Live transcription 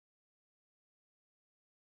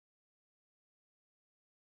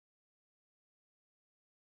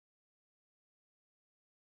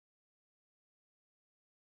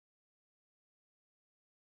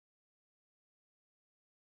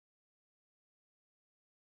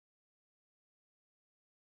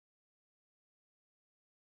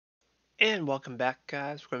And welcome back,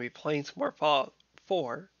 guys. We're going to be playing some more Fallout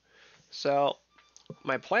 4. So,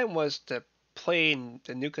 my plan was to play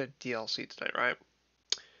the Nuka DLC tonight, right?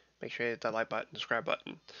 Make sure you hit that like button, subscribe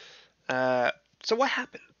button. So what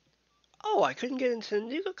happened? Oh, I couldn't get into the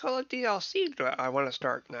Nuka Cola DLC. I want to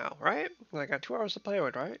start now, right? I got 2 hours to play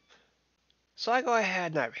with, right? So I go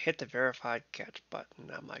ahead and I hit the verified catch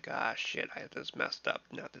button. I'm like, ah, shit, I just messed up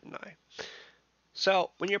now, didn't I?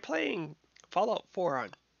 So, when you're playing Fallout 4 on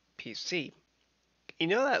PC, you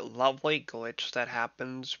know that lovely glitch that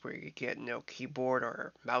happens where you get no keyboard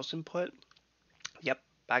or mouse input? Yep,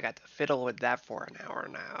 I got to fiddle with that for an hour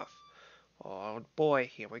and a half. Oh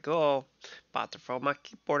boy, here we go. About to throw my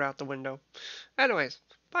keyboard out the window. Anyways,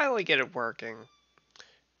 finally get it working.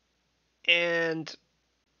 And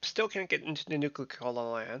still can't get into the Nuka Cola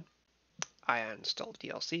land. I uninstalled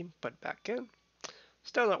DLC, put it back in.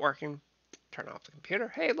 Still not working. Turn off the computer.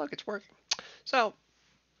 Hey, look, it's working. So,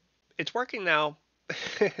 it's working now.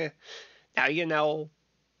 Now you know,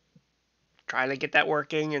 trying to get that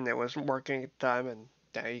working and it wasn't working at the time, and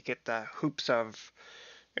now you get the hoops of,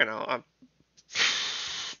 you know,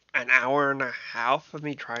 an hour and a half of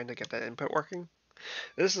me trying to get that input working.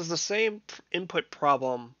 This is the same input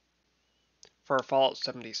problem for Fallout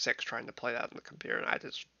 76 trying to play that on the computer, and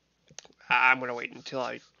I'm going to wait until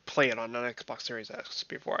I play it on an Xbox Series X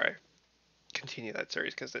before I continue that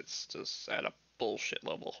series, because it's just at a bullshit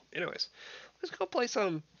level. Anyways, let's go play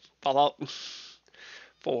some Fallout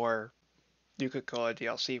for Nuka Cola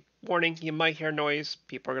DLC. Warning, you might hear noise.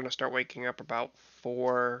 People are going to start waking up about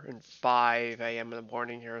 4 and 5 a.m. in the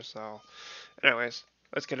morning here, so... Anyways,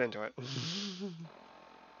 let's get into it.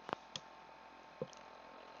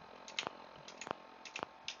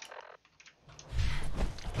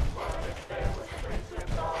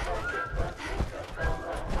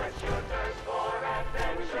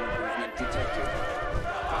 Movement detected.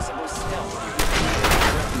 Possible stealth.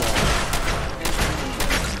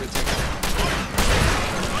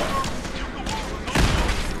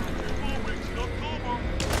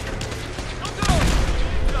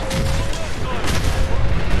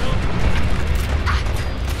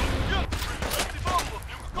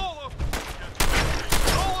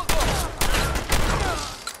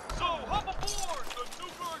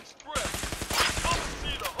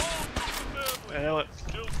 I know it.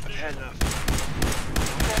 I've had enough.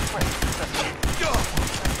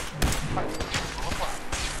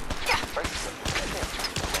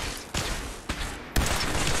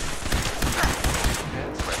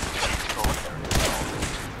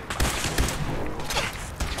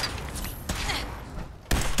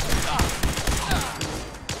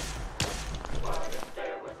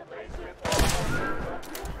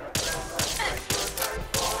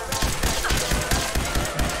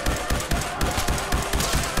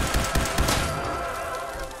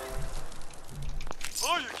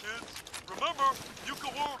 Hiya, kids. Remember, Nuka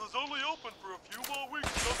World is only open for a few more weeks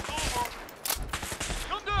in October.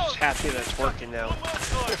 Come down! Just happy that it's working now. One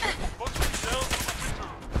last time, buckling down for the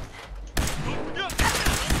winter. Don't forget,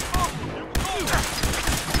 next month, Nuka Cola.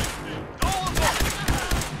 $15 off.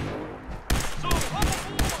 So hop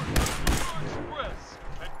aboard the Nuka Express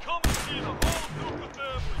and come and see the whole Nuka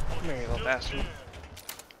family while There you you go, still bastard. can.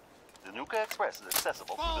 The Nuka Express is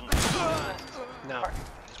accessible through the Nuka. No. Parking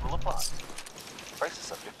fees will apply. Price is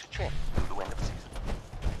subject to change through the winter season.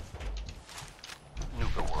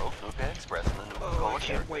 Nuka World, Nuka Express, and the Nuka Oh, Cola I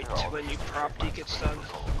can't wait characters are till all the new registered property by gets the done. Nuka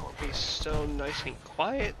Cola It'll be Corporation. so nice and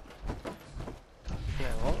quiet. Yeah,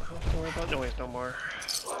 I won't have to worry about noise no more.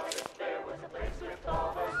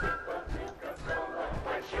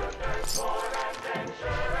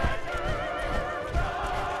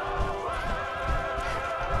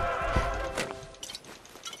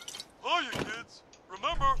 Hiya, kids.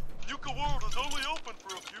 Remember, Nuka World is only open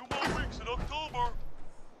for a few more weeks in October.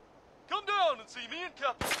 Come down and see me and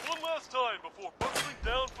Captain one last time before buckling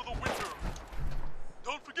down for the winter.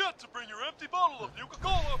 Don't forget to bring your empty bottle of Nuka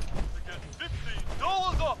Cola to get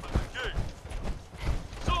 $15 off at the gate.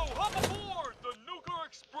 So hop aboard the Nuka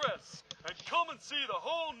Express and come and see the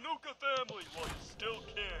whole Nuka family while you still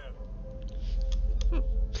can.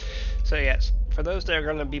 So yes, for those that are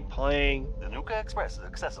going to be playing... The Nuka Express is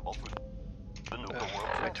accessible through the Nuka World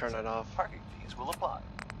I Transit turn it Center. off. Parking fees will apply.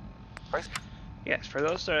 Price Yes, for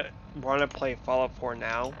those that want to play Fallout 4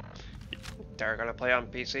 now, they're going to play on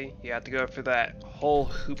PC, you have to go through that whole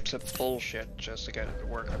hoops of bullshit just to get it to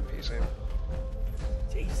work on PC.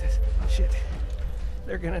 Jesus. Shit.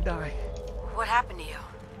 They're gonna die. What happened to you?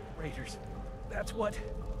 Raiders. That's what.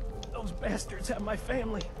 Those bastards have my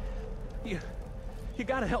family. You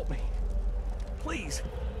gotta help me. Please.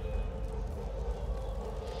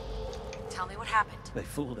 Tell me what happened. They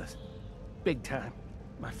fooled us. Big time.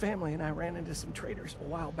 My family and I ran into some traders a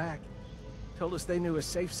while back. Told us they knew a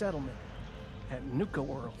safe settlement at Nuka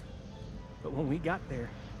World. But when we got there,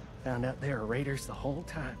 found out they were raiders the whole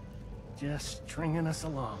time. Just stringing us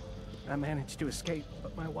along. I managed to escape,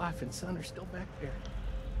 but my wife and son are still back there.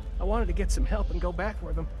 I wanted to get some help and go back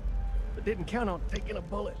with them, but didn't count on taking a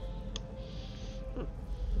bullet.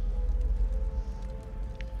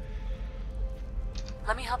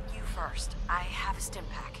 Let me help you first. I have a stim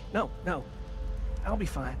pack. No. I'll be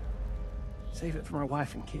fine. Save it for my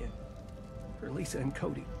wife and kid. For Lisa and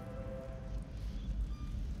Cody.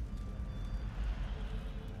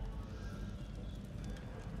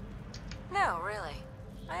 No, really.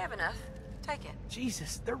 I have enough. Take it.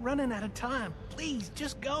 Jesus, they're running out of time. Please,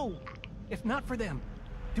 just go. If not for them,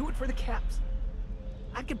 do it for the Caps.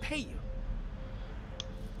 I can pay you.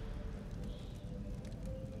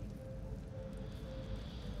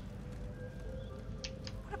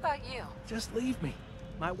 What about you? Just leave me.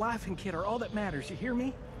 My wife and kid are all that matters, you hear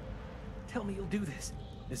me? Tell me you'll do this.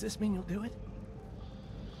 Does this mean you'll do it?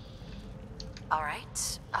 All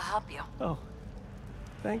right, I'll help you. Oh,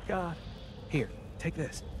 thank God. Here, take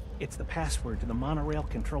this. It's the password to the monorail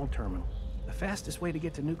control terminal. The fastest way to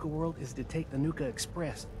get to Nuka World is to take the Nuka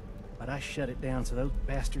Express, but I shut it down so those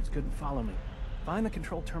bastards couldn't follow me. Find the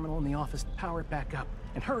control terminal in the office, power it back up,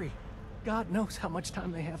 and hurry. God knows how much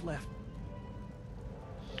time they have left.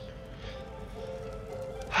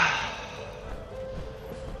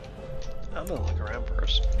 I'm gonna look around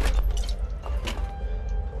first.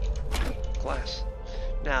 Glass.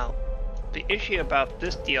 Now, the issue about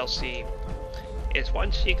this DLC is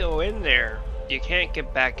once you go in there, you can't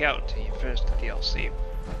get back out until you finish the DLC.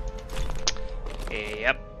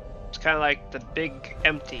 Yep. It's kind of like the big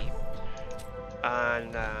empty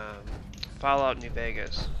on Fallout New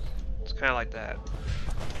Vegas. It's kind of like that.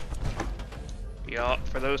 Y'all,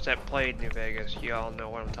 for those that played New Vegas, you all know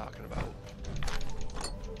what I'm talking about.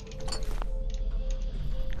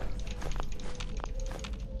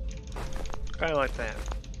 Kind of like that.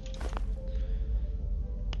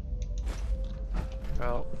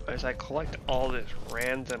 Well, as I collect all this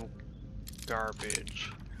random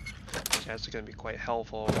garbage, that's going to be quite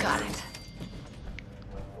helpful. Got it.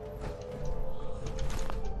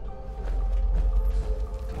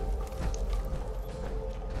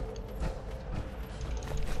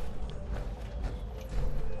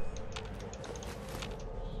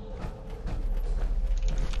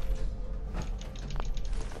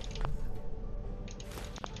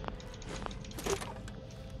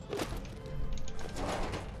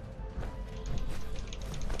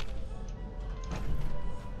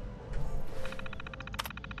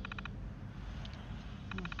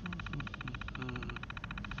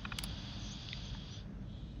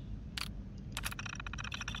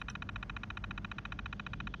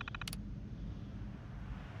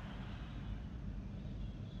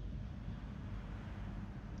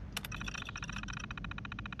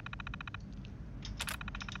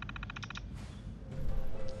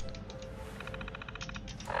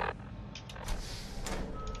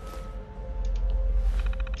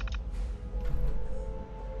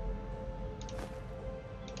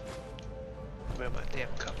 My damn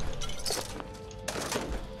cup.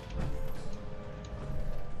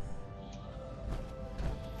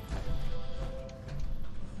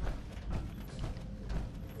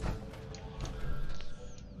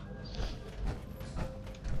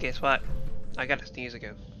 Guess what? I gotta sneeze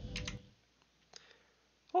again.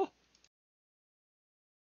 Oh.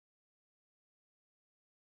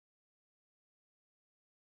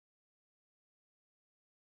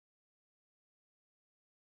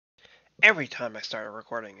 Every time I start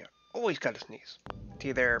recording, I always gotta sneeze. It's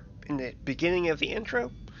either in the beginning of the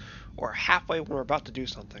intro or halfway when we're about to do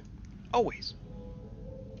something. Always.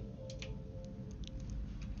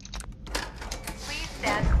 Please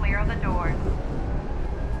stand clear of the doors.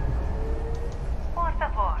 Por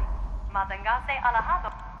favor, manténgase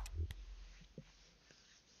alejado.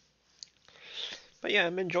 But yeah,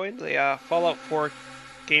 I'm enjoying the Fallout 4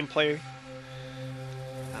 gameplay.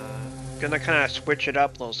 Gonna kind of switch it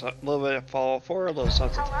up, a little bit of Fallout 4, a little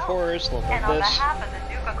Sons of the Forest, a little bit And of on this. behalf of the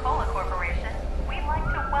Nuka-Cola Corporation, we'd like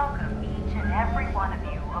to welcome each and every one of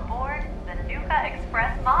you aboard the Nuka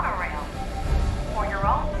Express monorail. For your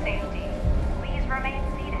own safety, please remain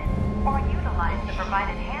seated or utilize the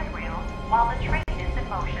provided handrails while the train is in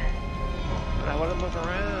motion. But I want to move If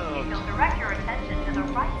around. you'll direct your attention to the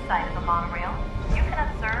right side of the monorail, you can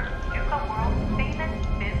observe Nuka World's famous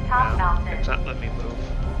Fizz Top Mountain. It's not letting me move.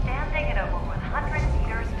 Standing at over 100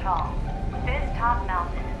 meters tall, Fizz Top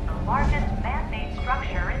Mountain is the largest man-made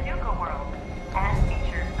structure in Nuka World and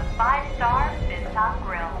features the 5-star Fizz Top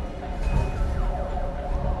Grill.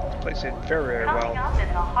 Plays it very, very Coming well. up in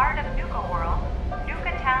the heart of Nuka World,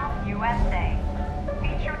 Nuka Town, USA.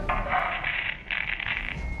 Featuring...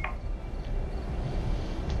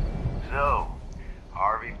 So,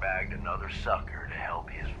 Harvey bagged another sucker to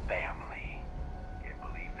help his family. Can't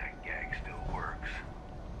believe that gag still works.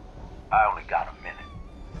 I only got a minute,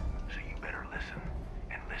 so you better listen,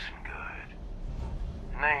 and listen good.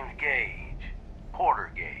 The name's Gage,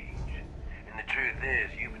 Porter Gage, and the truth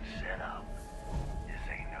is you've been set up. This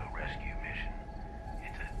ain't no rescue mission.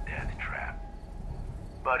 It's a death trap.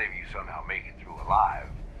 But if you somehow make it through alive,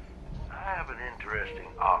 I have an interesting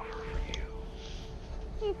offer for you.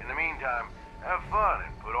 In the meantime, have fun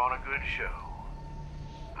and put on a good show.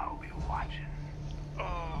 I'll be watching.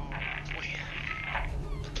 Oh, boy.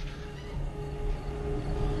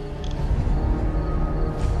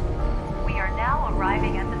 We are now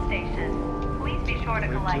arriving at the station. Please be sure to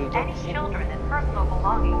collect any children and personal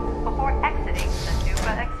belongings before exiting the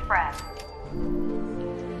Nuka Express.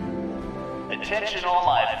 Attention all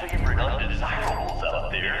my favorite undesirables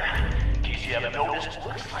out there. In case you haven't noticed,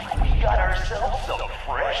 looks like we got ourselves some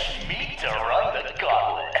fresh meat to run the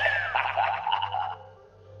gauntlet.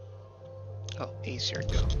 Oh, easier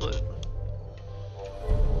gauntlet.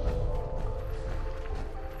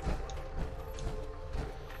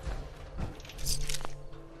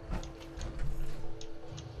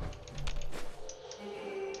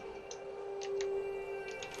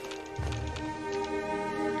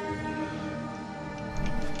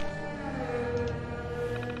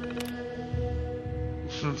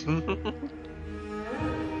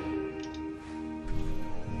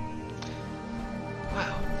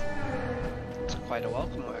 Wow, it's quite a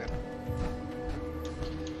welcome wagon.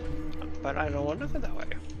 But I don't want to go that way.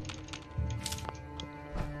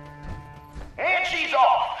 And she's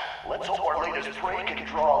off. Let's hope our latest prey can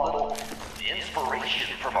draw a little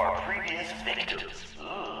inspiration from our previous victims.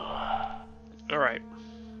 Ugh. Alright.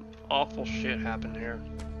 Awful shit happened here.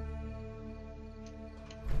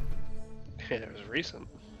 And it was recent.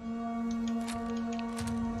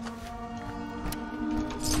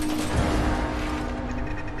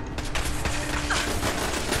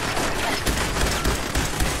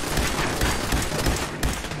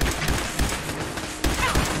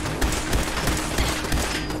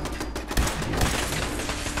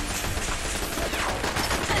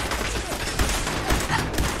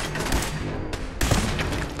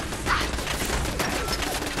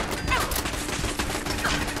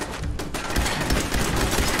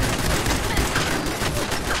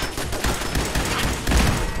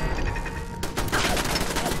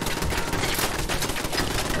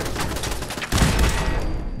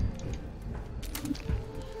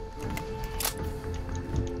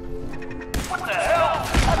 What the hell?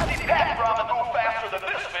 I see Pat Robin move faster than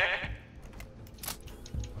this, Vic.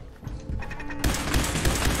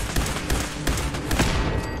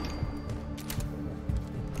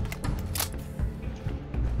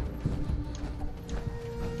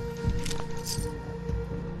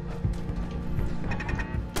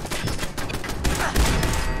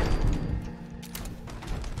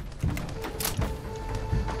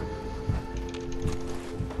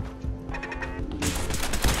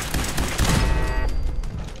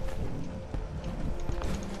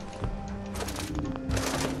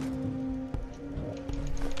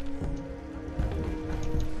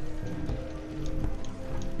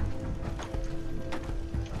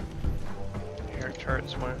 Here,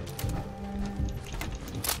 turrets went.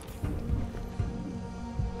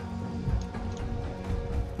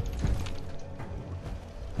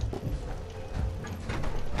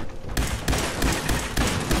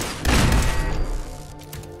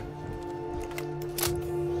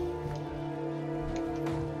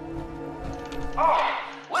 Oh,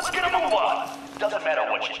 let's get a move on. Doesn't matter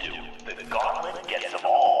what you do. The gauntlet gets them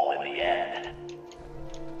all in the end.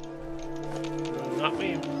 Not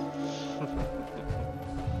me.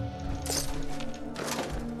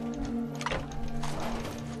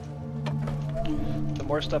 The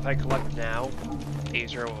more stuff I collect now, the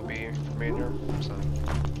easier it will be for me here. So,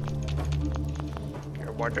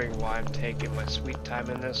 you're wondering why I'm taking my sweet time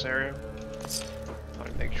in this area. I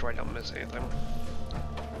want to make sure I don't miss anything.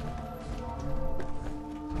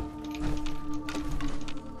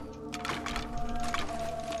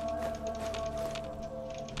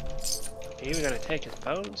 Even gonna take his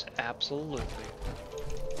bones? Absolutely.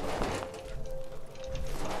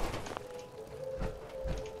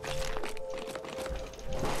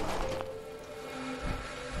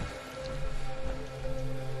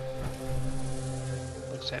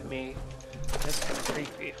 Looks at me. That's kind of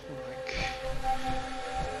creepy. Like,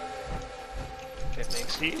 it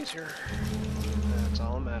makes it easier. That's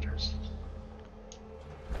all that matters.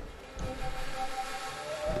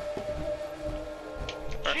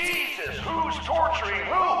 Who's torturing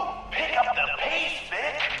who? Pick up the pace,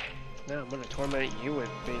 Vic! Now I'm gonna torment you with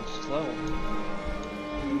being slow.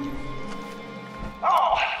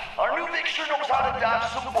 Oh, our new Vic sure knows how to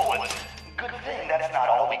dodge some bullets. Good thing that's not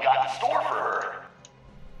all we got in store for her.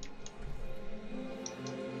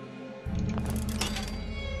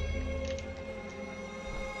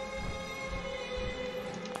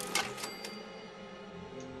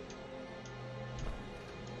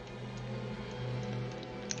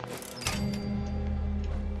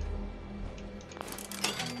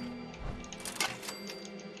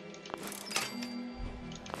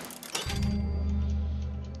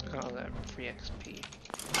 Got all that free XP.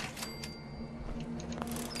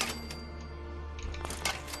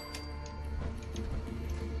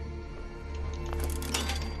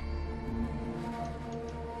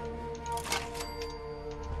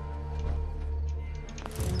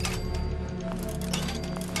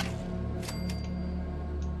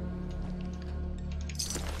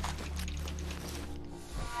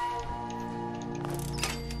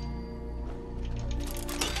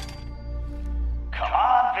 Come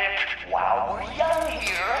on, Vic, while we're young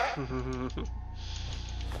here.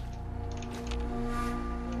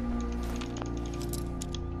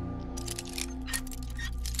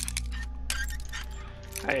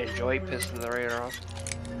 I enjoy pissing the radar off.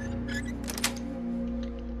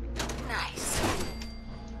 Nice.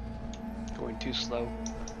 Going too slow.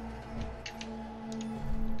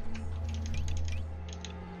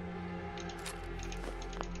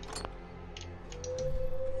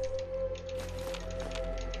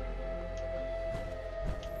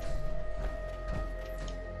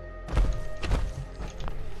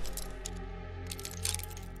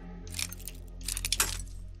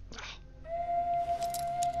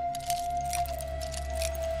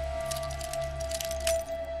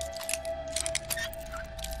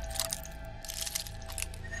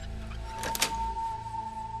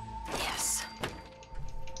 Yes.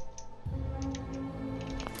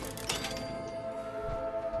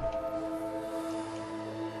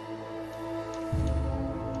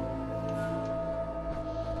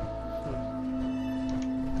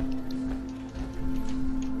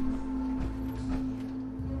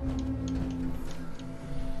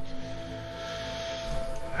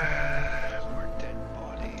 More dead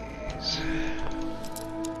bodies.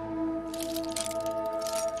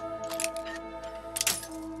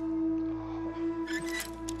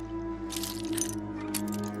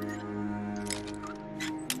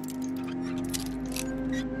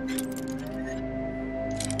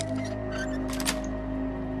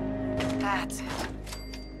 That's it.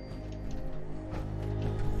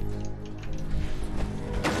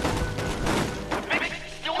 Vic's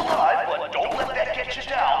still alive, but don't let that get you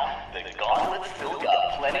down. The gauntlet's still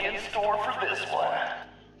got plenty in store for this one.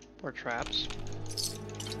 More traps.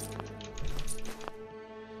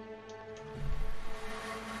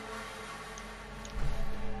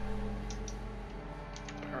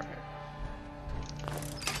 Alright.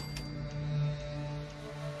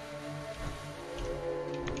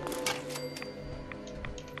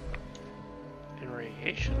 And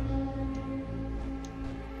radiation.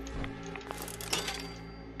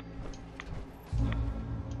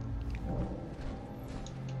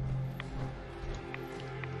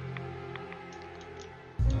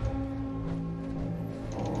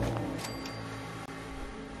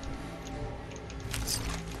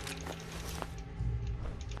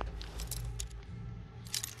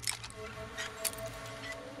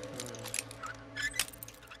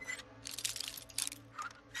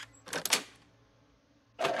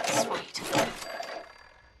 Sweet.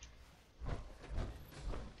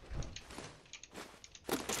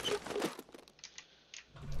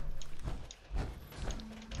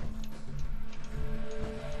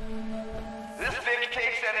 This Vic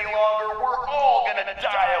takes any longer, we're all gonna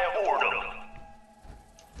die of boredom.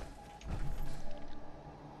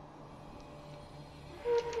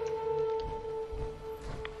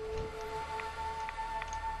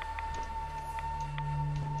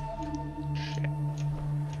 Shit.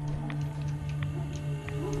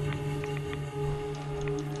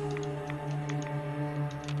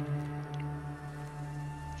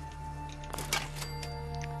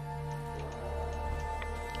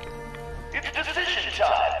 It's decision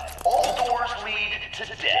time. All doors lead to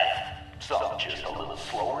death. Some just a little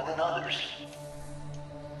slower than others.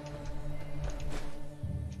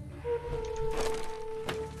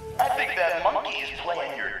 I think that monkey is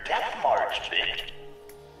playing your death march, Vic.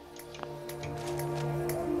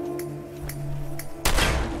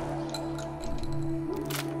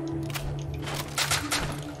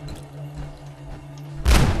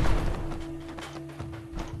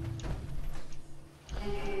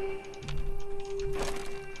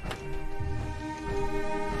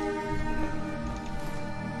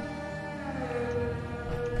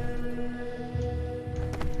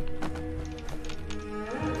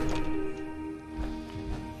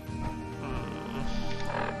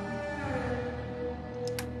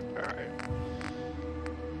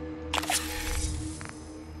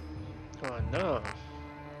 no.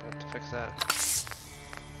 I have to fix that.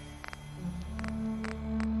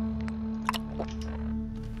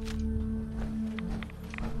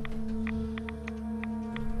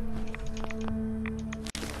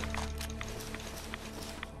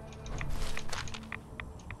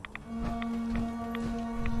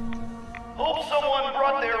 Hope someone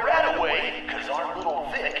brought their rat away, because our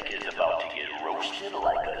little Vic is about to get roasted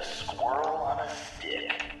like a squirrel on a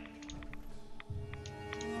stick.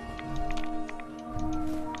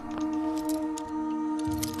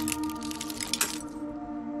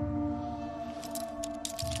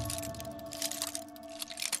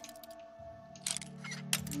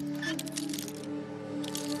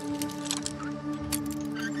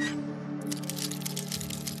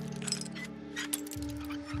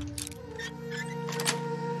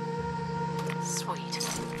 Sweet.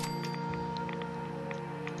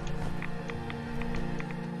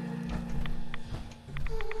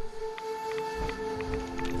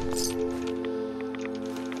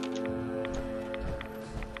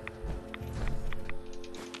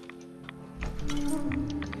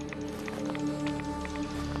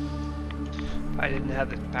 If I didn't have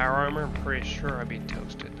the power armor, I'm pretty sure I'd be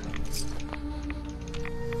toasted.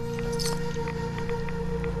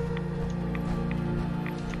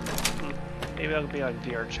 Maybe I'll be on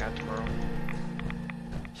VR chat tomorrow.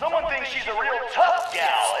 Someone thinks she's a real tough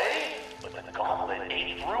gal, eh? But the gauntlet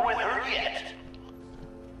ain't through with her yet.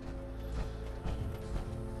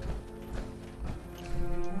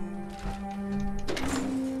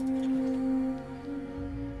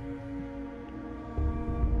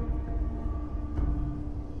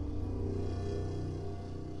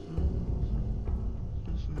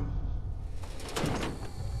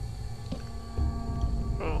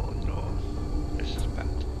 Oh no, this is bad.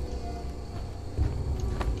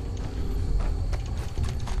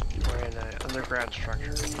 We're in an underground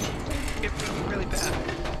structure. It's really bad.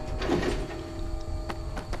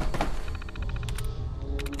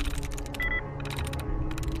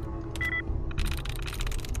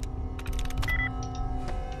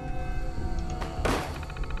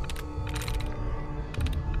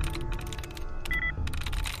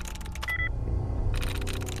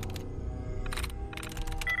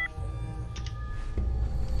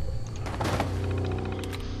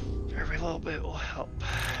 Every little bit will help.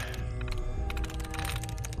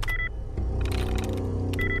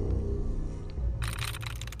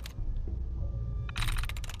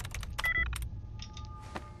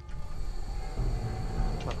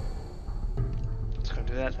 Well, let's go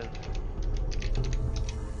do that then.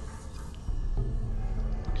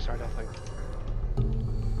 Start off like.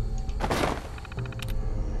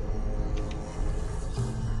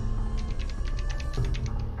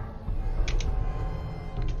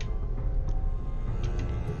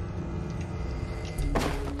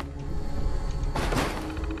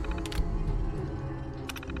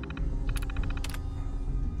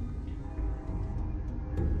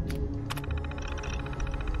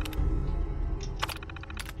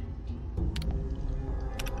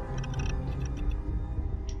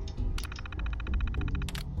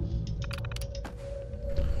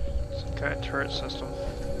 Some kind of turret system.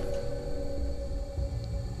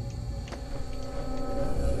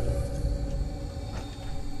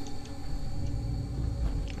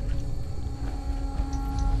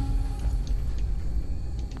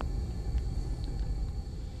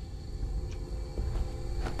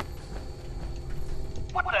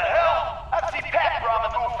 What the hell? I'd see Pat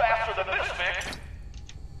Brahman move faster than this, Vic.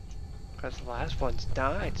 Because the last one's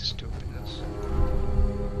died, stupidness.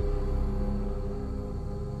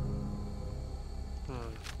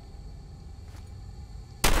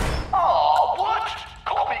 Aw, what?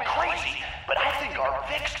 Call me crazy, but I think our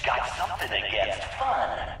Vic's got something against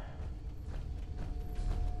fun.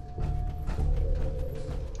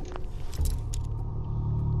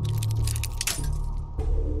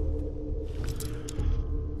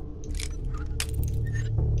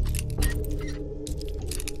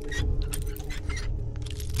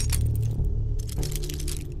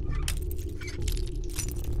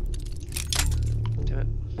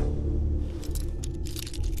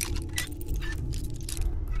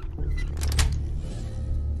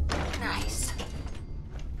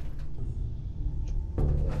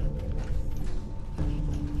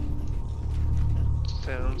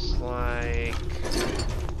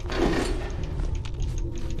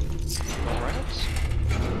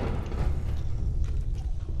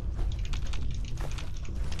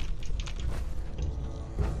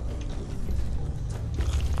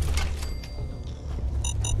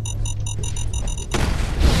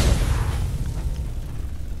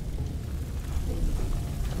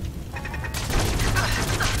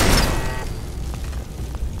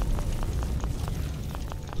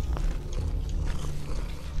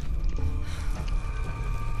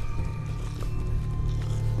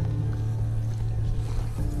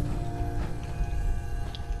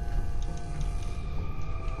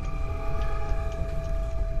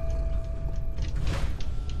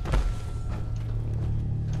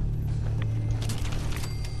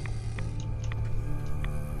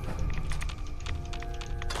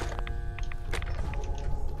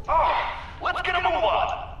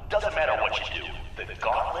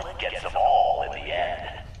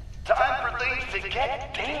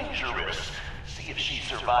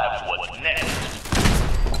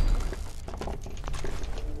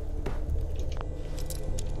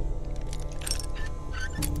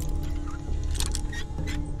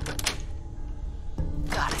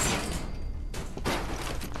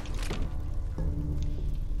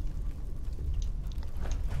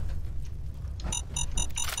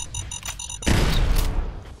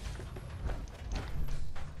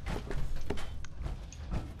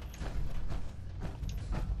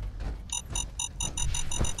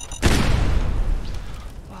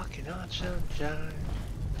 Walking on sunshine.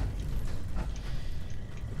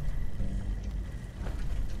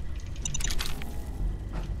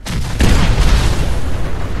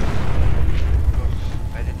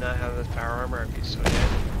 I did not have this power armor. I'd be so dead.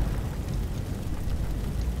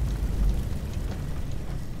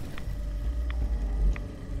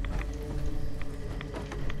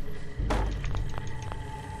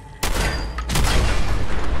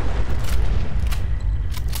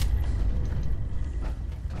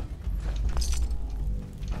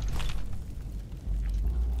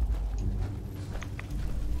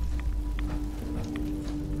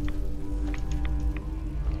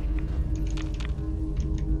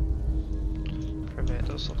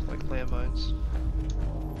 Those look like landmines.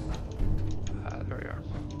 There we are.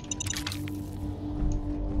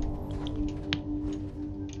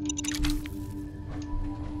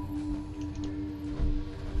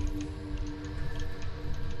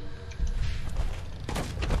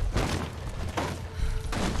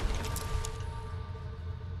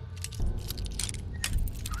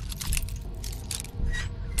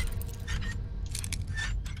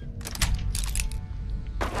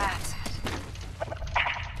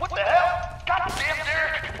 What the hell? Goddamn,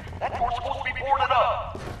 Derek! That door's supposed to be boarded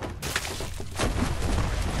up!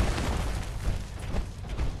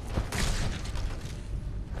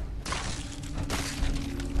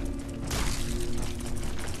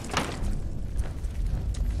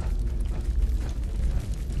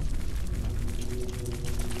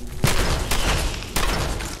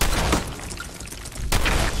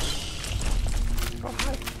 Oh,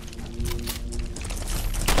 hi.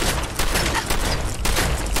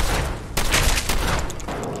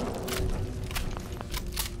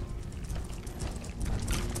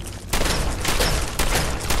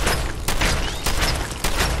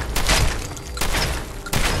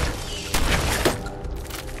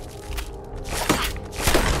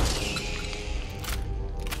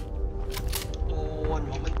 One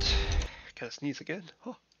moment. Gotta sneeze again.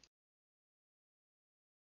 Oh.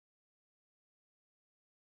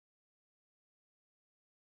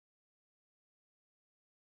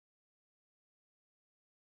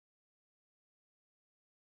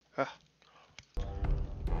 Ah.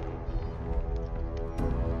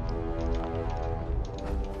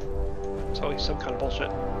 It's always some kind of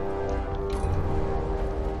bullshit.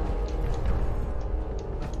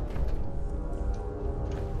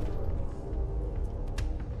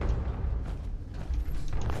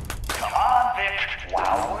 Come on, Vic,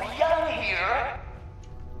 while we're young here.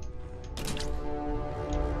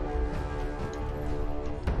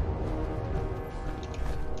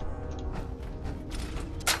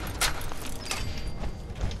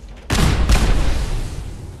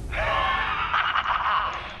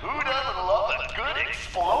 Who doesn't love a good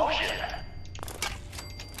explosion?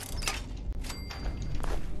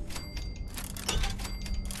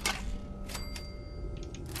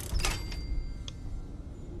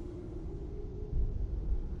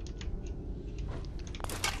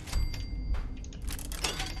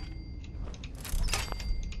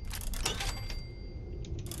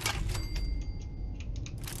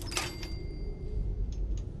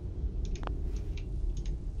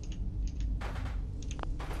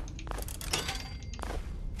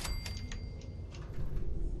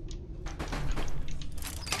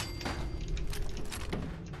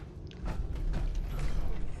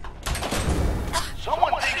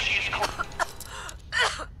 Someone thinks she's clever.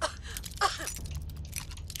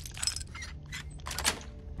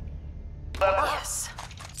 Yes.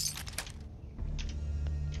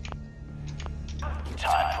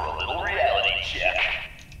 Time for a little reality check.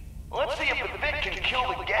 Let's see if the Vic can kill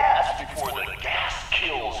the gas before the gas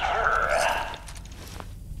kills her.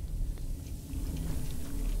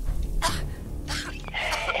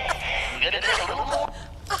 Gonna take a little more.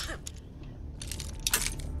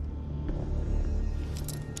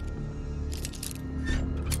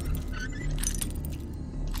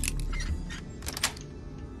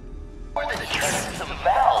 More than turning some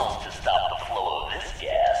valves to stop the flow of this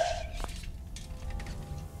gas.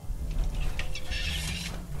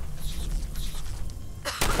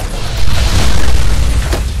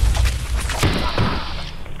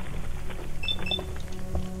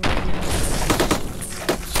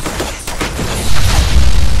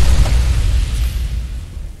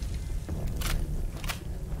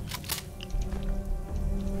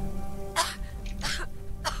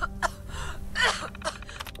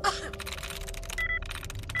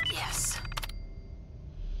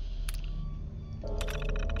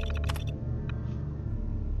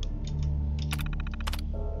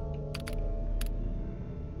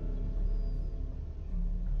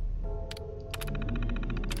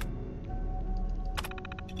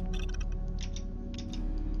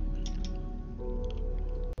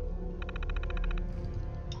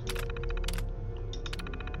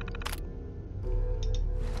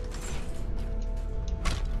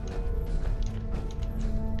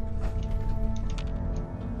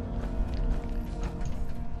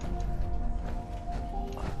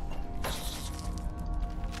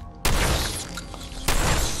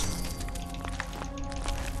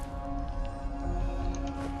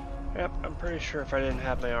 Pretty sure if I didn't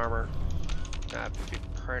have my armor, I'd be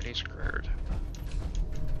pretty screwed.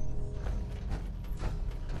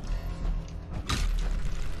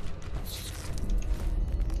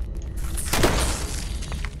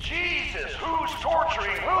 Jesus, who's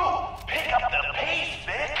torturing who? Pick up the pace,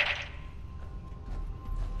 Vic!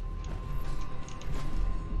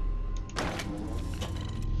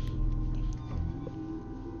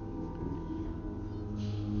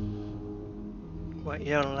 What,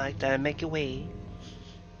 you don't like that? Make your way.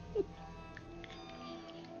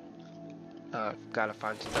 I've gotta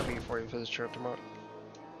find some W for you for this trip tomorrow.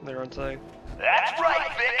 Later on today. That's right,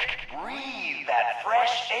 Vic! Breathe that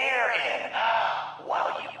fresh air in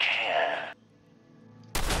while you can.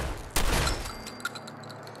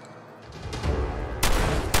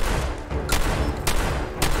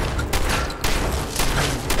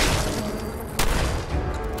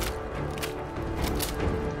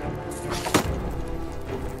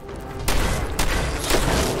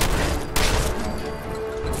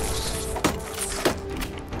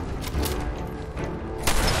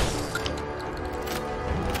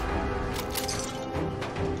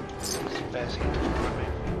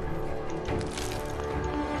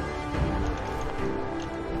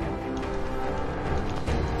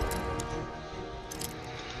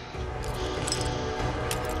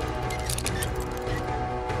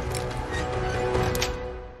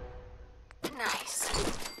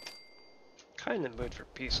 Kind of in the mood for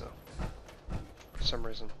pizza. For some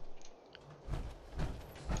reason.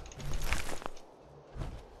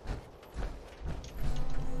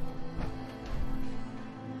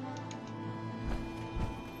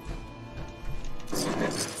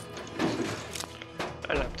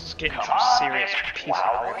 I'd have to get into some serious pizza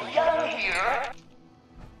While we're cravings young right now. here.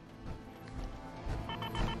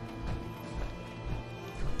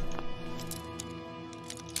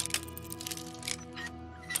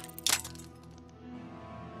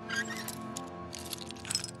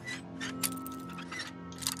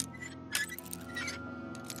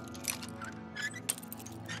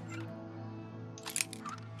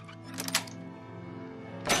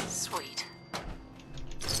 Sweet.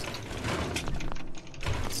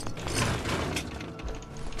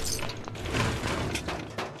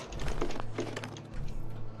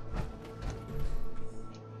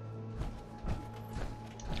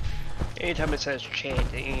 Anytime it says chained,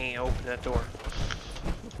 it ain't open that door.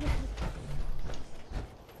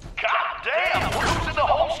 God damn, we're losing the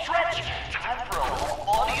whole stretch. Time for a little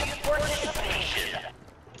audience participation.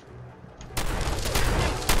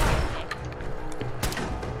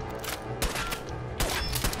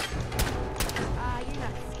 You're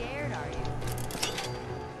not scared, are you?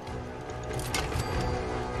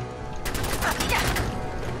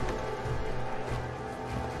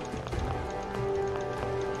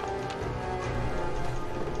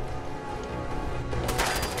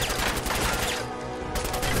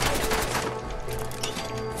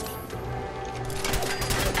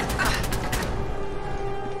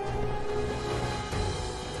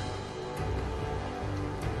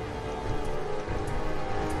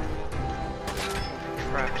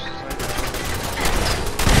 Traps.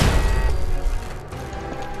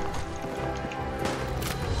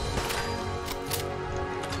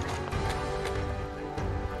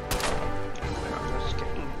 I'm just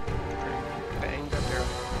getting pretty banged up here.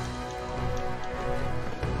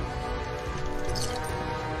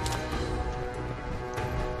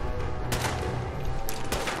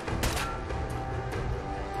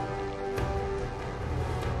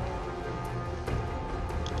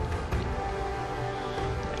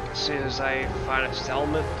 As soon as I find a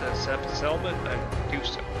settlement to set up a settlement, I do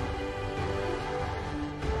so.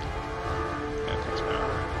 Gotta fix my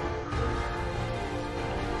armor.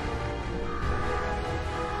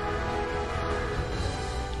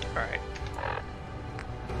 Alright.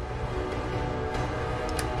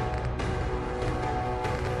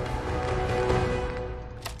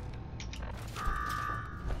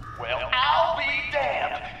 Well, I'll be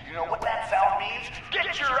damned. You know what that sound means?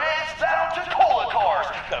 Get your ass down to Cola Cars.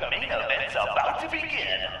 The main event's about to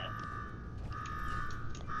begin.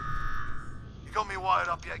 You got me wired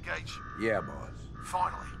up yet, Gage? Yeah, boss.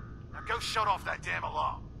 Finally. Now go shut off that damn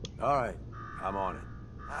alarm. All right, I'm on it.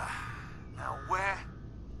 Now where?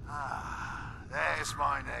 There's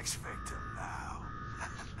my next victim now.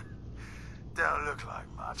 Don't look like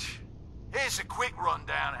much. Here's a quick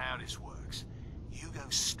rundown how this works. You go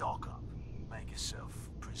stock up, make yourself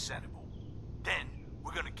presentable. Then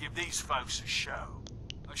we're gonna give these folks a show.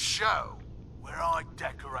 A show where I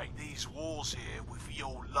decorate these walls here with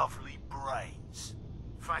your lovely brains.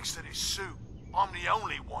 Thanks to this suit, I'm the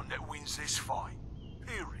only one that wins this fight.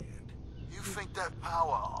 Period. You think that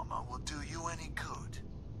power armor will do you any good?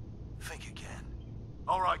 Think again.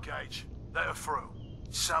 All right, Gage. Let her through.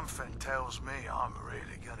 Something tells me I'm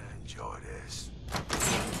really gonna enjoy this.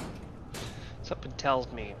 Something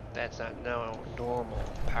tells me that's not no normal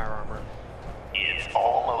power armor. It's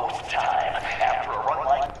almost time. After a run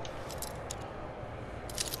like...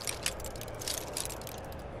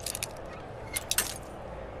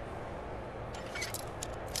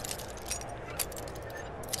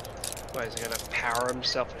 Why, is he gonna power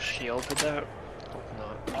himself a shield with that? Hope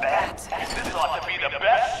not. This ought to be the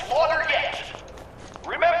best slaughter yet.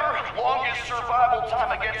 Remember, longest survival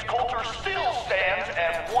time against Coulter still stands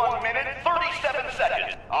at 1 minute 37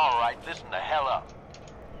 seconds. All right, listen the hell up.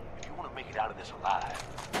 If you want to make it out of this alive,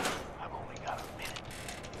 I've only got a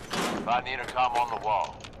minute. Find the intercom on the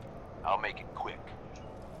wall. I'll make it quick.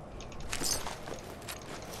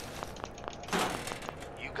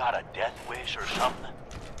 You got a death wish or something?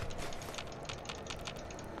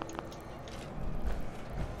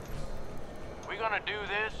 We gonna do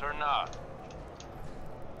this or not?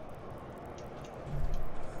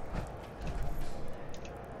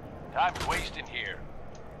 Time's wasting here.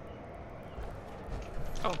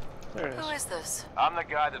 Oh, there it is. Who is this? I'm the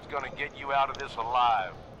guy that's gonna get you out of this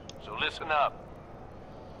alive. So listen up.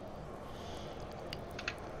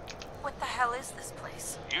 What the hell is this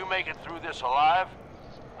place? You make it through this alive,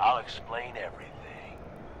 I'll explain everything.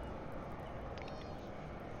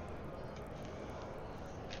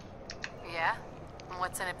 Yeah? And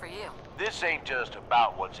what's in it for you? This ain't just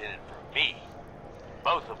about what's in it for me.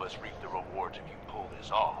 Both of us reap the rewards if you pull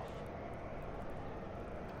this off.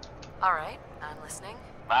 All right, I'm listening.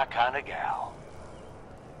 My kind of gal.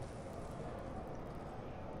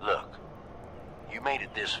 Look, you made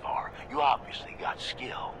it this far. You obviously got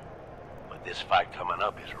skill. But this fight coming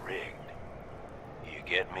up is rigged. You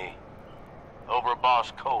get me? Over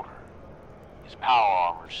Boss Coulter. His power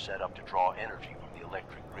armor's set up to draw energy from the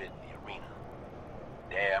electric grid in the arena.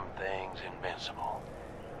 Damn thing's invincible.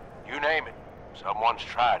 You name it, someone's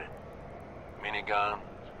tried it. Miniguns,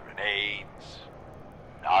 grenades,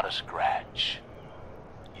 not a scratch.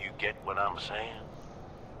 You get what I'm saying?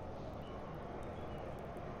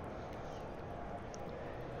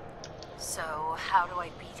 So, how do I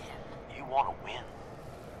beat him? You want to win?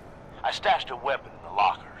 I stashed a weapon in the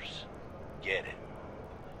lockers. Get it.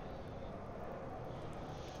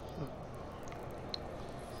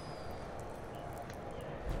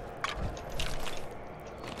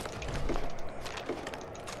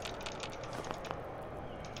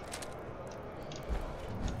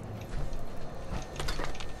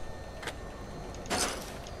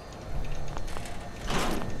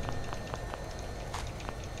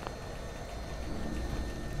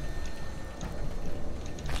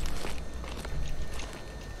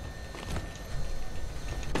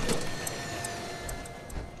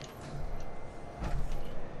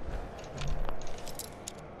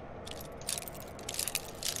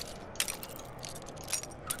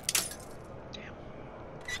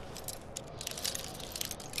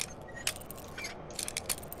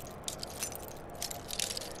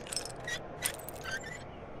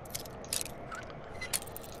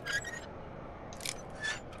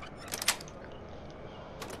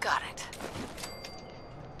 Got it.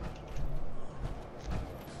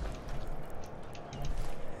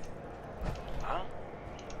 Huh?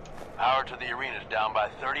 Power to the arena's down by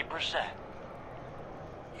 30%.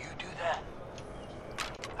 You do that?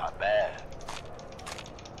 Not bad.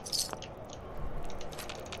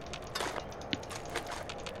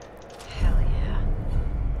 Hell yeah.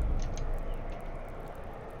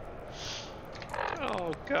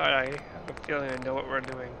 Oh god, I have a feeling I know what we're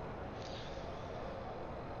doing.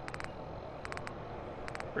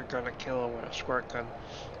 We're gonna kill him with a squirt gun.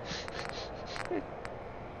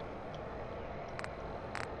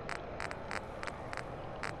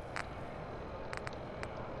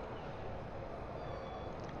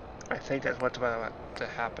 I think that's what's about to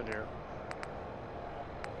happen here.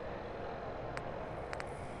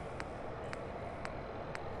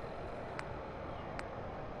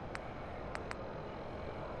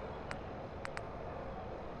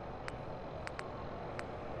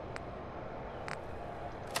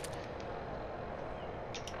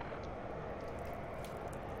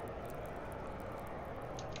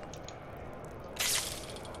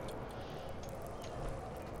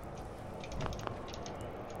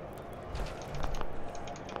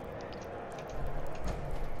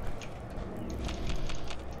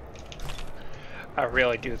 I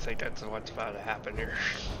really do think that's what's about to happen here.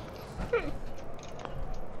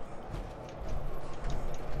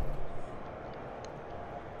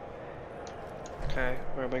 Okay,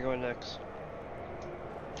 where am I going next?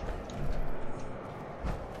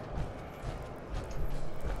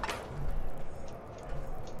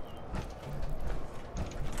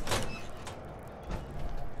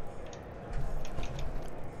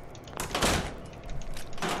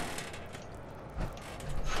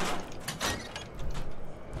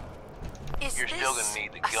 Is You're this still gonna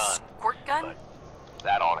need the a gun, squirt gun? but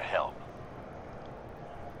that ought to help.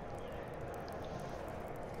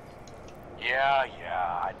 Yeah,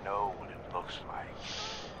 I know what it looks like.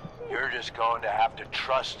 You're just going to have to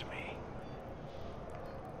trust me.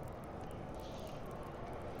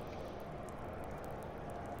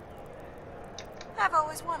 I've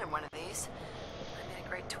always wanted one of these. I made a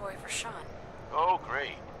great toy for Sean. Oh,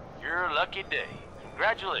 great. You're a lucky day.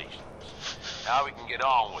 Congratulations. Now we can get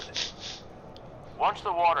on with it. Once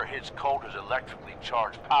the water hits Coulter's electrically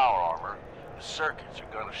charged power armor, the circuits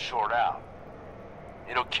are gonna short out.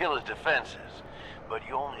 It'll kill his defenses, but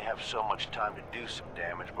you only have so much time to do some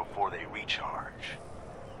damage before they recharge.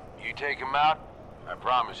 You take him out, I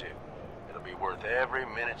promise you, it'll be worth every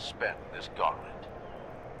minute spent in this gauntlet.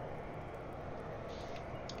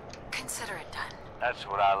 Consider it done. That's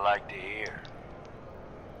what I like to hear.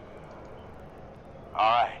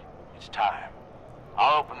 All right, it's time.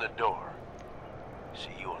 I'll open the door. See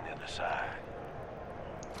you on the other side.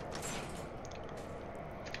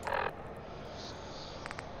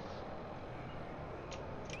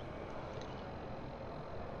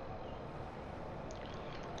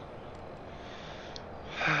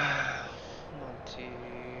 We'll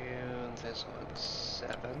do this one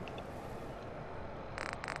 7.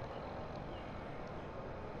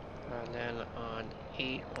 And then on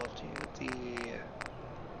 8, we'll do the...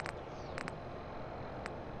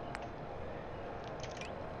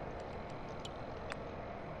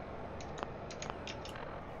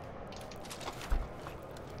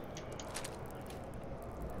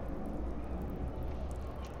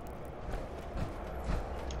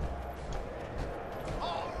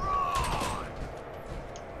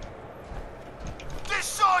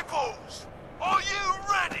 Disciples, are you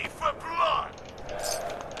ready for blood?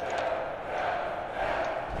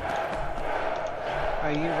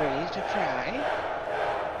 Are you ready to try?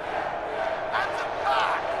 At the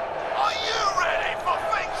back, are you ready for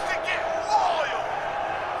things to get wild?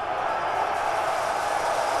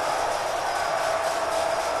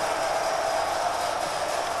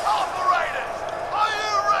 Operators, are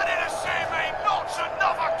you ready to see me notch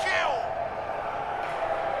another kill?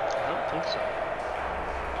 I don't think so.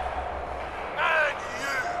 And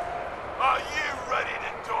you, are you ready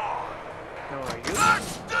to die? No, are you?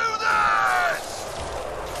 Let's do this!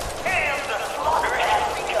 And the slaughter has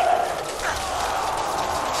begun.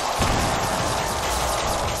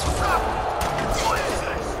 What is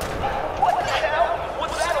this? What the hell?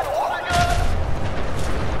 Was that a water gun?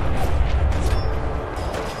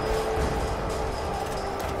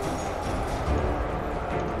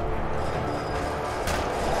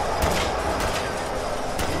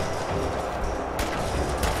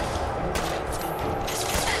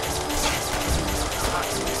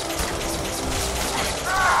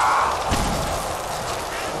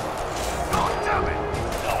 God damn it!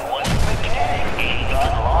 No one's mechanic ain't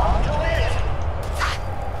got long to live.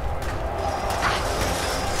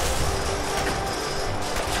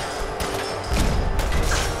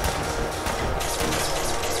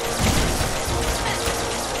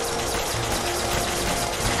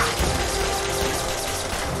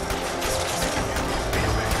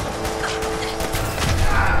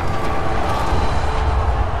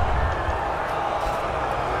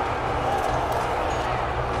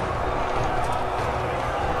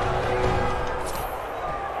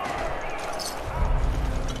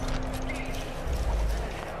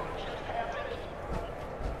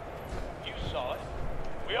 You saw it.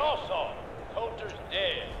 We all saw it. Coulter's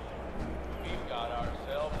dead. We've got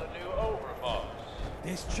ourselves a new overboss.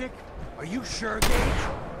 This chick? Are you sure, Gage?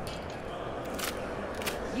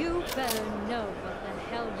 You better know what the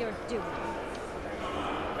hell you're doing.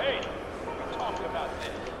 Hey, we talked about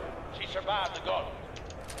this. She survived the gauntlet.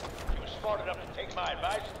 She was smart enough to take my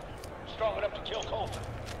advice, strong enough to kill Coulter.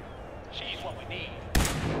 She's what we need.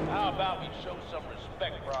 How about we show some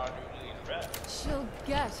respect for our new leader, right? She'll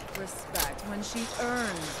get respect when she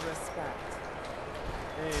earns respect.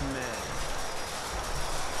 Amen.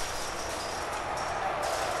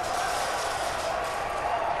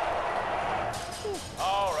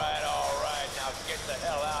 All right. Now get the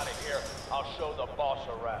hell out of here. I'll show the boss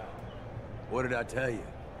around. What did I tell you?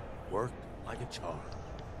 Worked like a charm.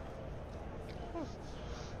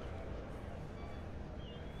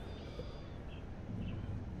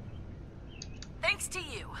 Thanks to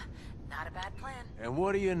you. Not a bad plan. And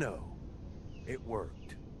what do you know? It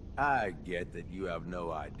worked. I get that you have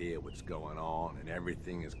no idea what's going on and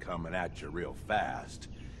everything is coming at you real fast.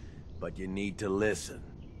 But you need to listen.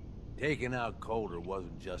 Taking out Coulter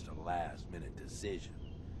wasn't just a last-minute decision.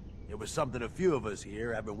 It was something a few of us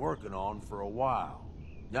here have been working on for a while.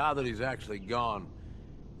 Now that he's actually gone,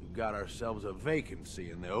 we've got ourselves a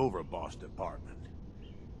vacancy in the overboss department.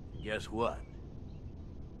 And guess what?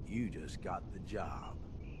 You just got the job.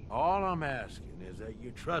 All I'm asking is that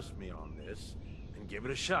you trust me on this and give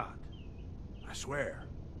it a shot. I swear,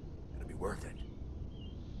 it'll be worth it.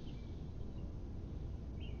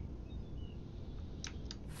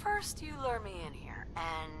 First you lure me in here,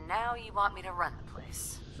 and now you want me to run the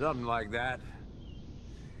place. Something like that.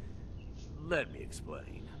 Let me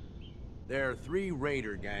explain. There are 3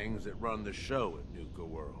 raider gangs that run the show at Nuka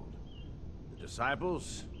World. The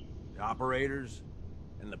Disciples, the Operators,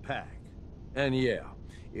 and the Pack. And yeah,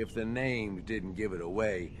 if the names didn't give it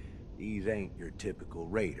away, these ain't your typical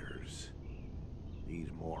raiders.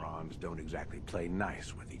 These morons don't exactly play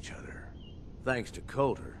nice with each other. Thanks to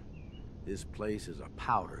Coulter, this place is a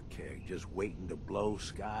powder keg just waiting to blow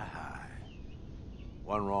sky high.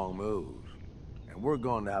 One wrong move, and we're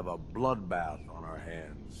going to have a bloodbath on our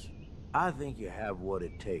hands. I think you have what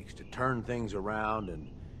it takes to turn things around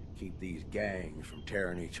and keep these gangs from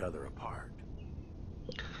tearing each other apart.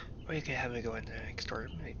 Or you could have me go in there and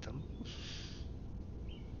exterminate them.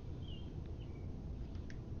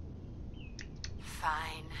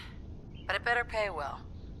 Fine. But it better pay well.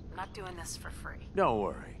 I'm not doing this for free. Don't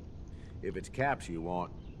worry. If it's caps you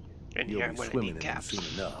want, And you'll here be I'm gonna swimming need in them caps.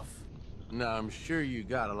 soon enough. Now, I'm sure you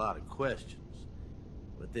got a lot of questions,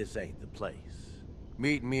 but this ain't the place.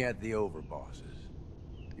 Meet me at the Overbosses,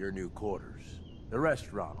 your new quarters, the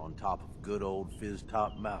restaurant on top of good old Fizz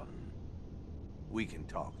Top Mountain. We can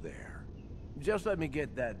talk there. Just let me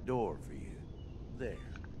get that door for you. There.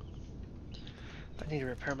 I need to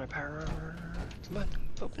repair my power armor. Come on,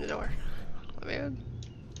 open the door. Let me in.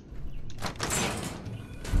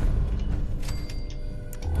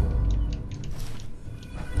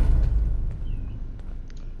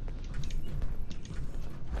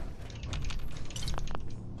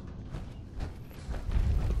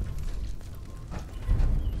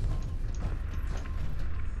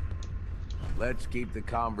 Let's keep the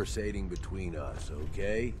conversating between us,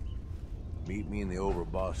 okay? Meet me in the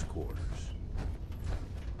Overboss quarters.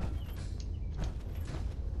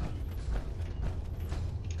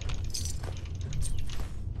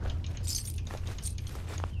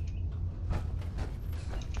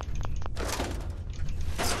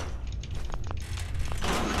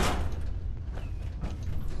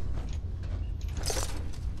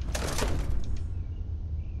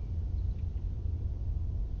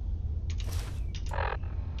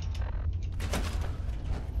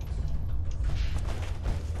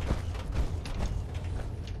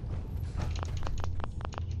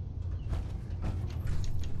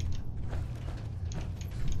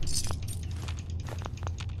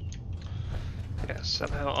 Yeah,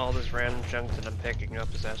 somehow all this random junk that I'm picking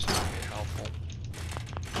up is actually really helpful.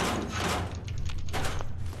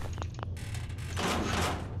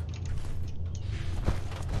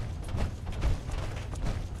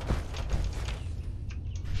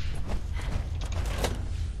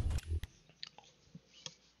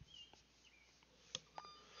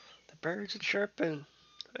 The birds are chirping.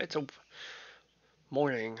 It's a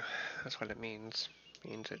morning. That's what it means. It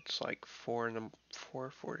means it's like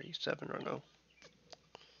 4:47 or no.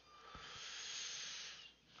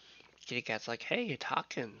 Kitty Cat's like, hey, you're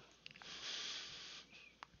talking.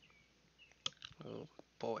 Oh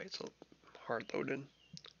boy, it's a hard loading.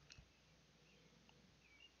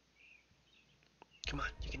 Come on,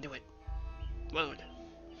 you can do it. Load.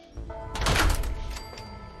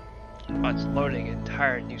 Oh, it's loading an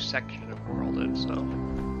entire new section of world in, so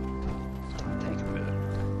it's gonna take a minute.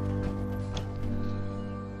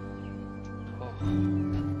 Oh.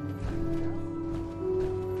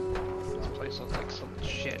 This place looks like some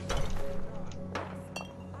shit.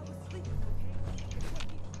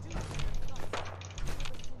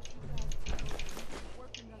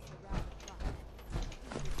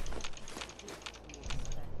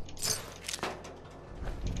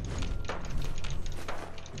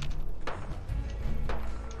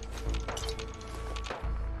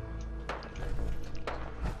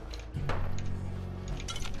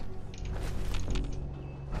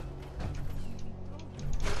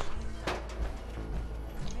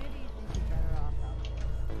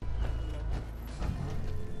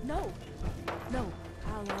 No,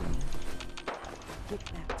 I'll get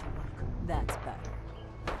back to work. That's better.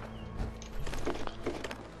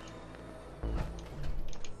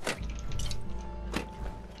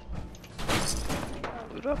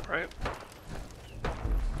 Loot up, right?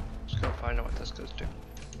 Just gotta find out what this goes to.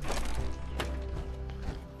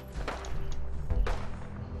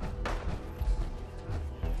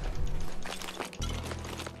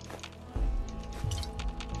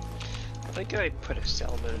 I think I put a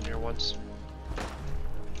salmon in here once.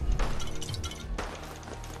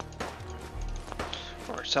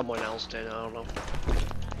 someone else did, I don't know.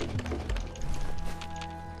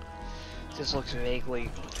 This looks vaguely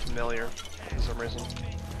familiar for some reason.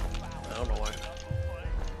 I don't know why.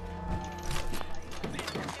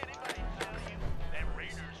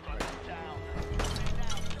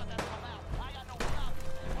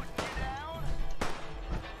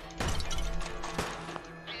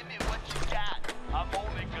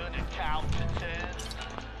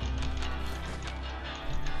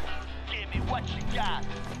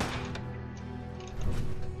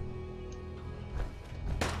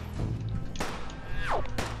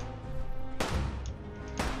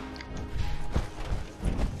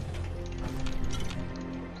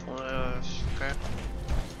 Okay.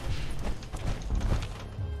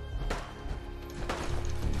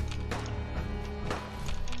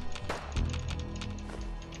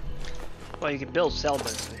 Well, you can build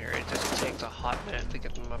settlements in here. It just takes a hot minute to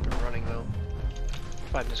get them up and running, though.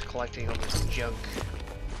 If I'm just collecting all this junk.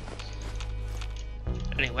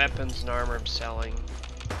 Any weapons and armor I'm selling.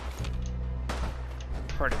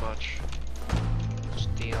 Pretty much.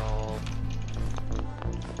 Steel.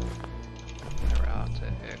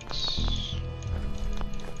 Neurotics.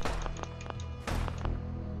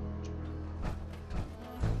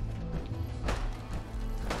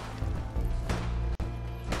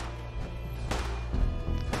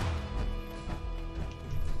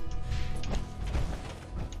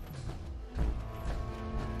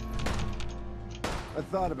 I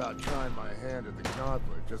thought about trying my hand at the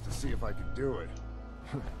gauntlet just to see if I could do it.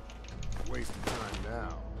 Wasting time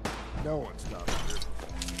now. No one stops here.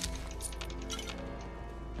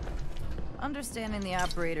 Understanding the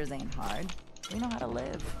operators ain't hard. We know how to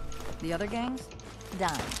live. The other gangs?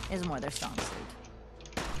 Dying is more their strong suit.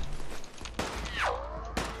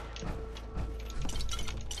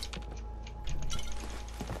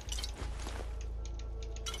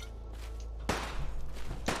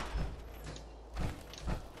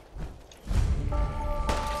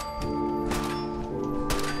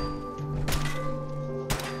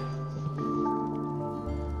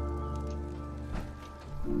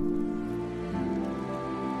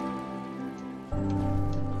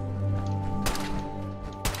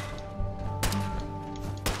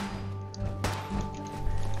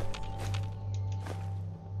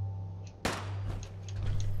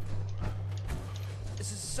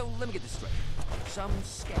 So let me get this straight. Some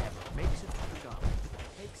scabber makes it to the gauntlet,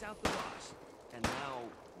 takes out the boss, and now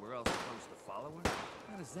where else comes the follower?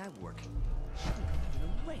 How does that work? Even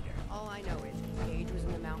a raider. All I know is Gage was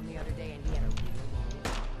in the mountain the other day and he had a real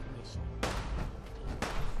long mission.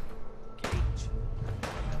 Gage.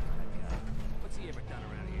 What's he ever done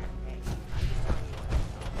around here? Hey, I'm just telling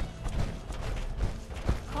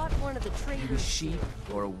you. Caught one of the Are you a traitors. sheep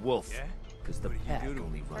or a wolf? Yeah? Because the pack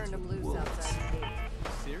only runs Turned him with loose wolves. outside the gate.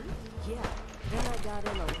 Serious? Yeah. Then I got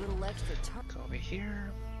in a little extra time. Go over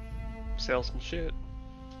here. Sell some shit.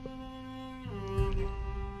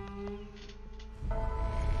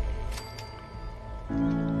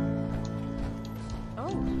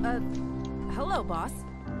 Oh, hello, boss.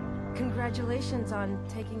 Congratulations on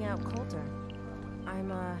taking out Coulter.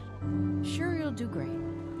 I'm, sure you'll do great.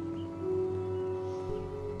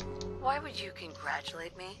 Why would you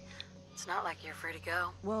congratulate me? It's not like you're free to go.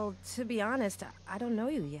 Well, to be honest, I don't know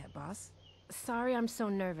you yet, boss. Sorry I'm so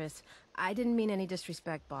nervous. I didn't mean any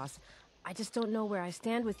disrespect, boss. I just don't know where I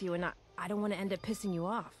stand with you, and I don't want to end up pissing you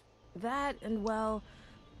off. That, and well,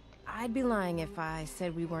 I'd be lying if I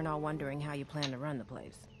said we weren't all wondering how you plan to run the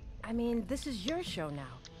place. I mean, this is your show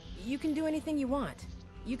now. You can do anything you want.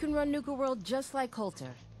 You can run Nuka World just like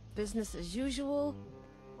Coulter. Business as usual,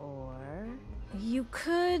 or you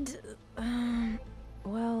could,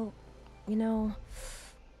 well, you know,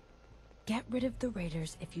 get rid of the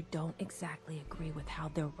Raiders if you don't exactly agree with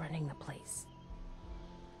how they're running the place.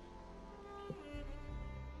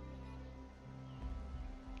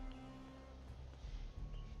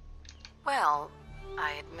 Well,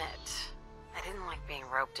 I admit, I didn't like being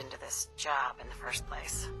roped into this job in the first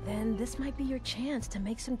place. Then this might be your chance to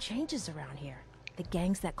make some changes around here. The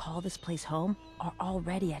gangs that call this place home are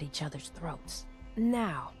already at each other's throats.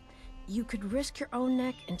 Now, you could risk your own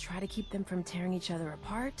neck and try to keep them from tearing each other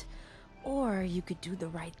apart, or you could do the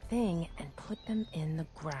right thing and put them in the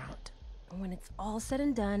ground. When it's all said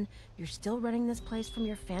and done, you're still running this place from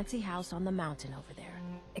your fancy house on the mountain over there.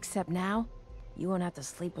 Except now, you won't have to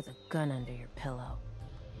sleep with a gun under your pillow.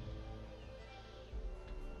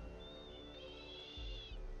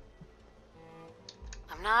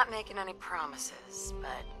 I'm not making any promises,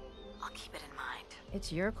 but I'll keep it in mind.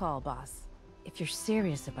 It's your call, boss. If you're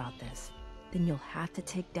serious about this, then you'll have to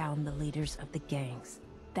take down the leaders of the gangs.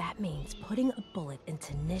 That means putting a bullet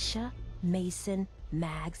into Nisha Mason,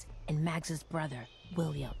 Mags, and Mags's brother,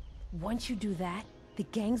 William. Once you do that, the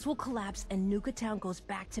gangs will collapse and Nuka Town goes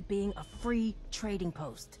back to being a free trading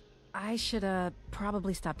post. I should,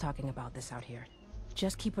 probably stop talking about this out here.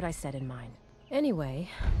 Just keep what I said in mind. Anyway,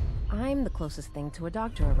 I'm the closest thing to a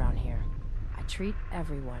doctor around here. I treat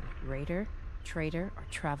everyone, raider, trader, or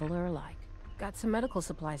traveler alike. Got some medical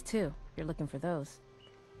supplies too, if you're looking for those.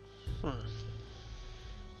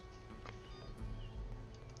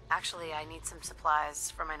 Actually, I need some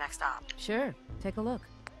supplies for my next op. Sure, take a look.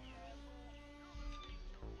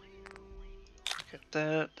 Get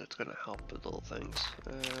that. That's gonna help with little things.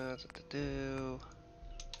 Do.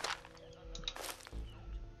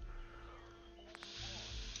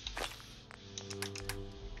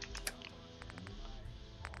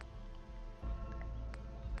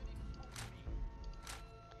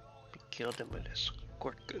 He killed him with his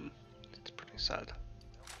squirt gun. It's pretty sad.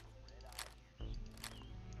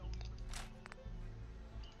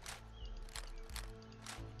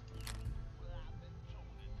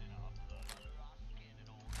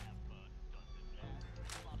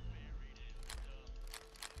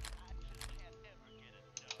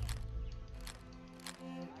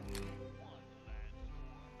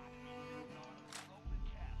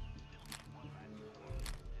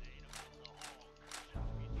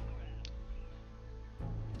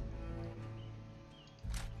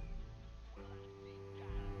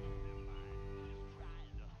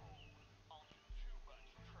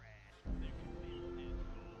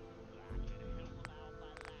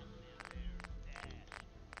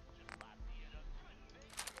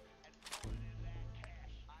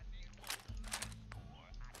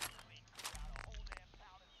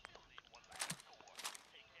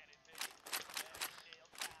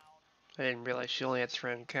 I didn't realize she only had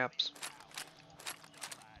 300 caps.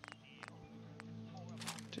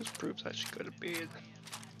 Just proves that she could have been.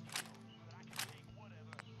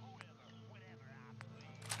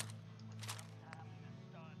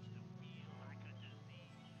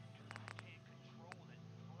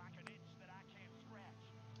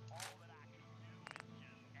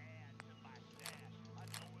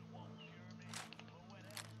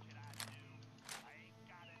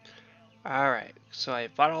 Alright, so I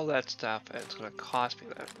bought all that stuff and it's gonna cost me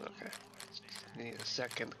that. Okay. I need a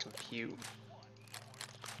second to compute.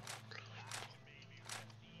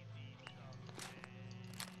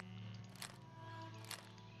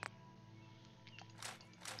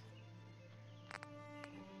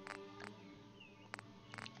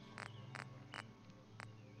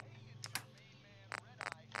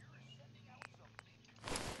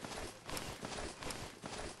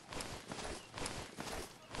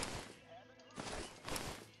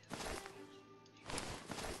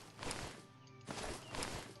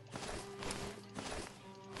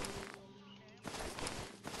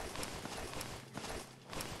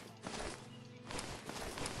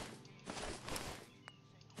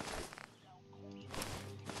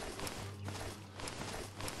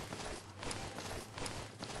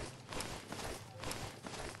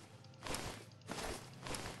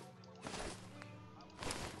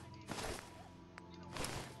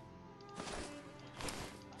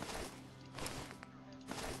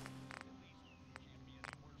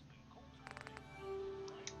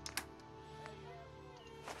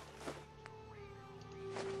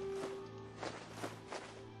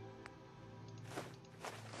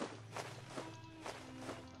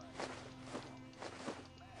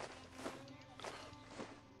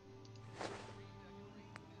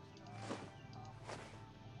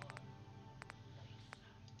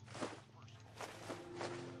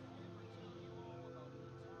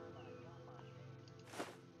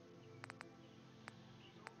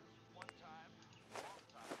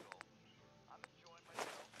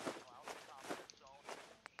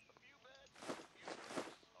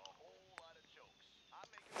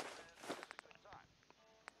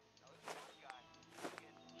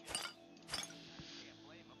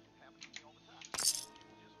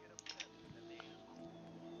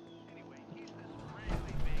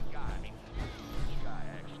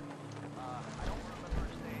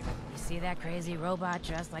 See that crazy robot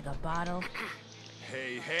dressed like a bottle?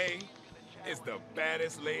 Hey, hey, it's the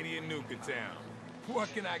baddest lady in Nuka Town.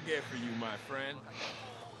 What can I get for you, my friend?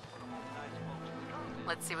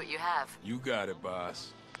 Let's see what you have. You got it,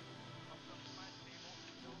 boss.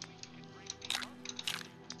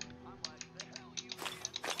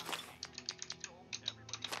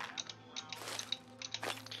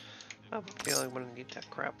 I have a feeling I'm gonna need that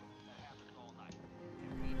crap.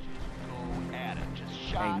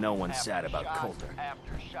 Ain't no one sad about Coulter.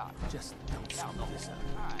 Just don't screw this up.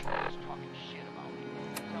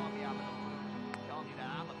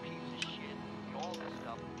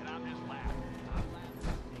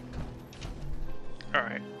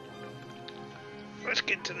 Alright. Let's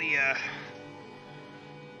get to the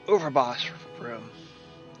overboss room.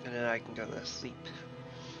 And then I can go to sleep.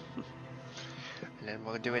 And then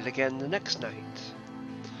we'll do it again the next night.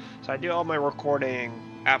 So I do all my recording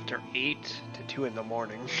after 8 to 2 in the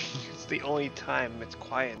morning. It's the only time it's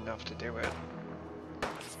quiet enough to do it.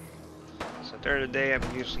 So during the day I'm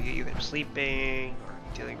usually either sleeping or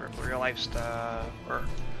dealing with real life stuff or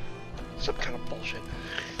some kind of bullshit.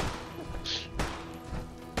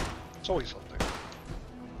 It's always something.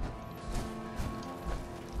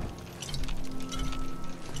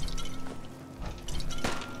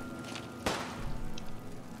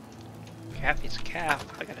 Cappy's a calf.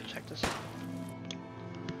 I gotta check this out.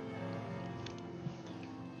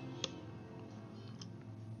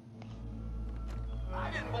 I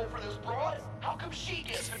didn't vote for this broad. How come she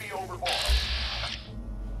gets to be overboard?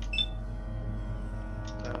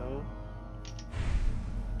 No.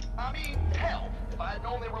 I mean, hell, if I had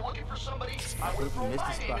known they were looking for somebody, I would have thrown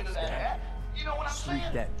my name into that hat. You know what I'm saying?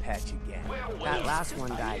 Sweep that patch again. That last one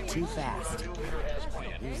died too fast.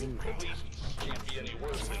 Losing my time. Can't be any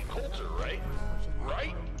worse than Coulter, right?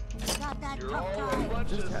 Right? Got that You're tough all a guy. bunch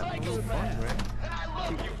Just of having a little fun, psychopaths. right? And I love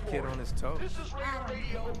Keep you the for kid it. on his toes. This is Raider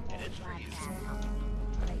Radio, and it's for you.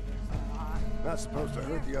 Not supposed to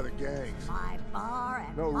hurt the other gangs. My bar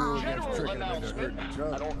and No rule against General tricking them into announcement. hurting each I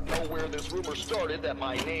other. don't know where this rumor started that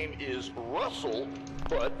my name is Russell,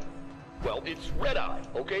 but, well, it's Red Eye,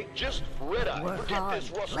 okay? Just Red Eye. Work Forget hard,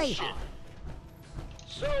 this Russell play shit. hard.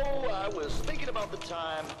 So, I was thinking about the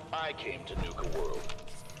time I came to Nuka World.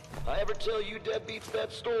 I ever tell you deadbeats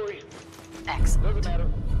that story? Excellent. Doesn't matter.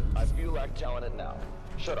 I feel like telling it now.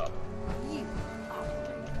 Shut up.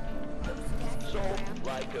 So,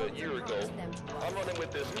 like a year ago, I'm running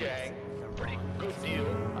with this gang. Pretty good deal.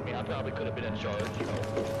 I mean, I probably could have been in charge, you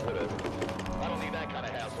know. I don't need that kind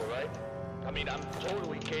of hassle, right? I mean, I'm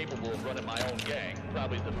totally capable of running my own gang.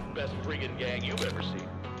 Probably the best friggin' gang you've ever seen.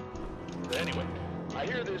 But anyway, I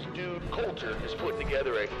hear this dude, Coulter, is putting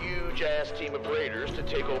together a huge-ass team of raiders to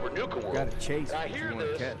take over Nuka World. Gotta chase And I if you hear wanna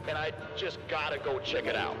this, catch. and I just gotta go check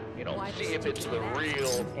it out. You know, Why see just if it's the do that?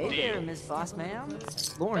 real Hey deal. there, Miss Boss Man.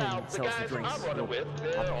 Lauren Now, the sells the guys drinks. I'm running with,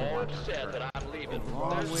 they're all upset that I'm leaving. Long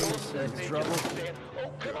They're way so to upset see they trouble. just saying, oh,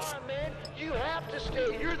 come on, man, you have to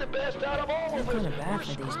stay. You're the best out of all of us. kinda bad We're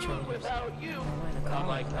for these screwed traders. without you. why the And I'm call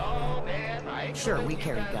like, it oh, man, I ain't Sure, gonna we let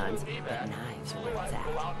carry you guys guns, believe but that. knives are So where I it's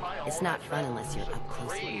pull out my at. It's own not fun rifle. unless you're up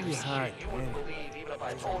close to Crazy it. You shit hide, you wouldn't man. believe even if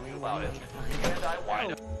I told you about it. And I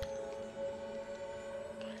wind up.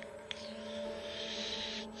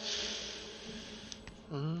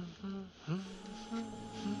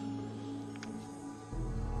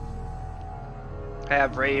 I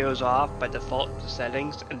have radios off by default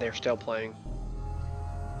settings and they're still playing.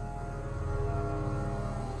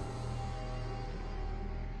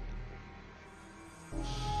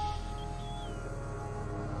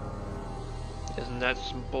 Isn't that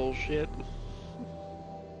some bullshit?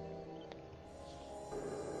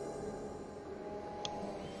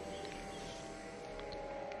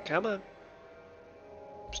 Come on.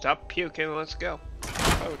 Stop puking, let's go.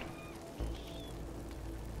 Code.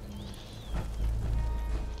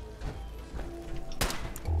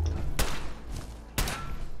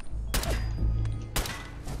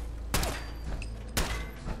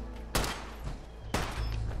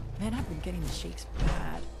 Man, I've been getting the shakes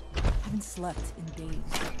bad. Haven't slept in days.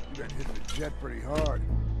 You've been hitting the jet pretty hard.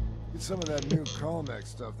 Get some of that new Calmex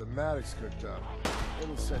stuff that Maddox cooked up.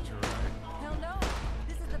 It'll set you right. Hell no!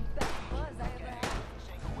 This is the best buzz I ever had.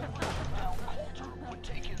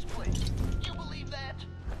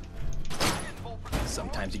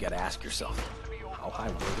 Sometimes you gotta ask yourself, how high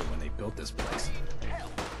were they when they built this place?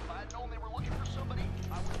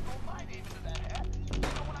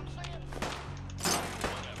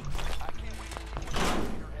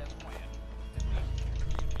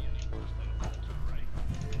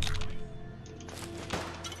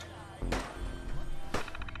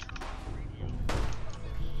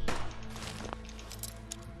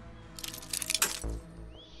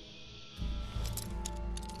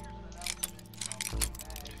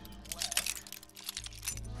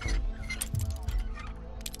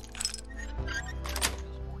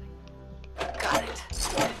 Got it.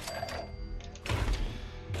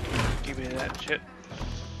 Give me that shit.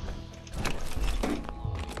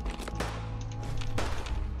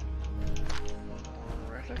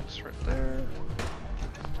 Relics right there.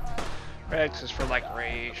 Relics is for like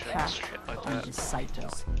rage and shit like Bunch that. of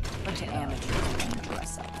psychos. Bunch of amateurs trying to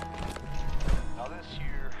dress up. Now this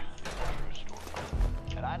here is a true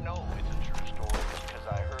story. And I know it's a true story because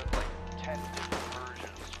I heard like 10 different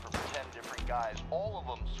versions from 10 different guys, all of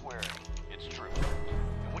them swearing it's true.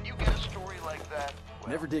 And when you get a story like that, well,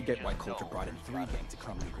 Never did get why Coulter brought in 3 gangs to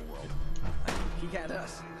clean Nuka World. I mean, he had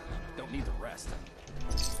us. Don't need the rest.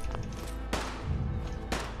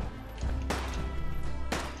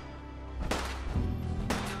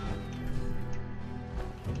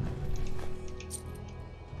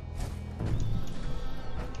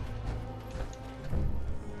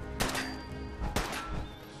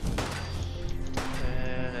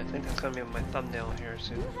 And I think that's gonna be on my thumbnail here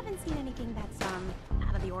soon. You haven't seen anything that's,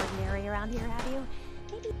 out of the ordinary around here, have you?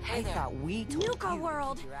 Maybe I thought we told Nuka you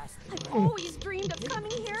World! you're asking I've always dreamed of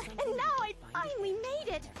coming here, and now I finally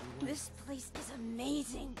made it! This place is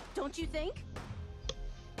amazing, don't you think?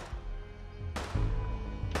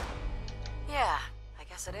 Yeah, I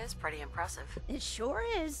guess it is pretty impressive. It sure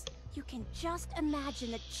is. You can just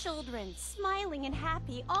imagine the children smiling and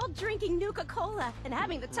happy, all drinking Nuka-Cola and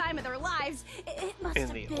having the time of their lives. It must In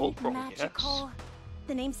have the been old world, magical. yes.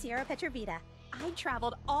 The name's Sierra Petrovita. I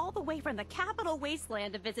traveled all the way from the capital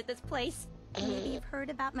wasteland to visit this place. Maybe you've heard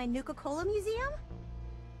about my Nuka-Cola museum?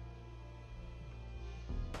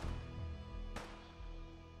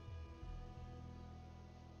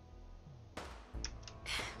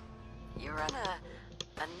 You run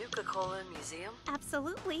a Nuka-Cola museum?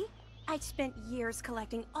 Absolutely. I spent years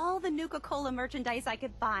collecting all the Nuka-Cola merchandise I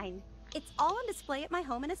could find. It's all on display at my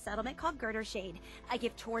home in a settlement called Girdershade. I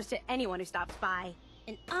give tours to anyone who stops by.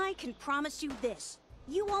 And I can promise you this.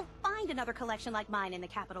 You won't find another collection like mine in the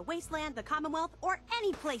Capital Wasteland, the Commonwealth, or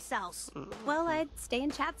any place else. Well, I'd stay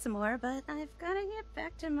and chat some more, but I've gotta get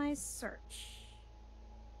back to my search.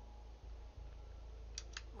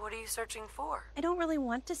 What are you searching for? I don't really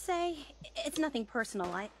want to say. It's nothing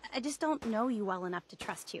personal. I just don't know you well enough to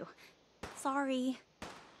trust you. Sorry.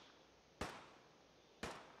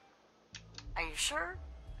 Are you sure?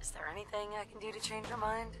 Is there anything I can do to change your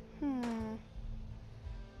mind?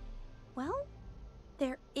 Well,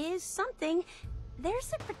 there is something.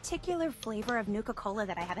 There's a particular flavor of Nuka-Cola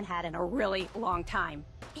that I haven't had in a really long time.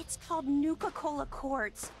 It's called Nuka-Cola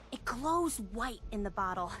Quartz. It glows white in the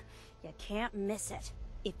bottle. You can't miss it.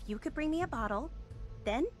 If you could bring me a bottle,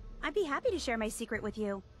 then I'd be happy to share my secret with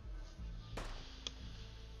you.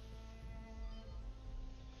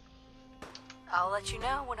 I'll let you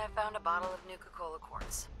know when I found a bottle of Nuka-Cola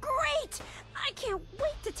Quartz. Great! I can't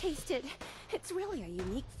wait to taste it. It's really a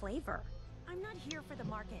unique flavor. I'm not here for the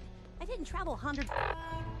market. I didn't travel hundreds.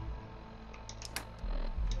 I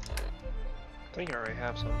think I already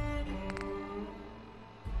have some.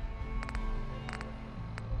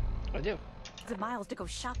 I do. Of miles to go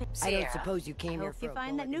shopping. I don't suppose you came here for I hope you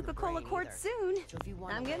find that Nuka-Cola Quartz soon.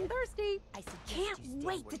 I'm getting thirsty. I can't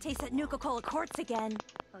wait to taste that Nuka-Cola Quartz again.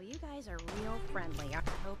 Oh, you guys are real friendly. I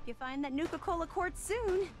hope you find that Nuka-Cola Quartz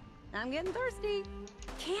soon. I'm getting thirsty.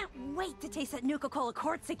 Can't wait to taste that Nuka-Cola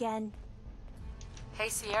Quartz again. Hey,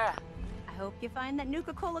 Sierra. I hope you find that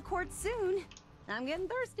Nuka-Cola Quartz soon. I'm getting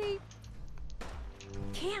thirsty.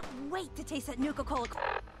 Can't wait to taste that Nuka-Cola.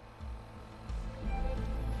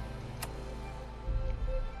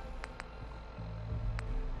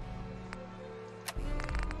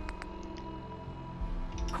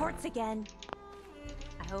 Quartz again.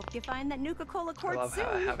 I hope you find that Nuka-Cola I Quartz love soon.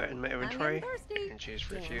 how I have it in my inventory, I'm thirsty. and she's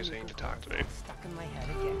refusing to talk to me. Stuck in my head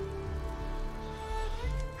again.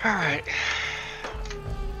 Alright.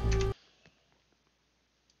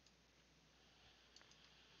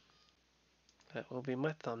 That will be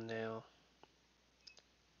my thumbnail.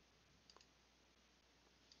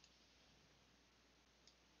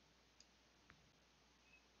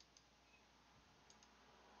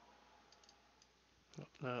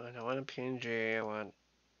 No, I don't want a PNG, I want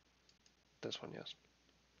this one, yes.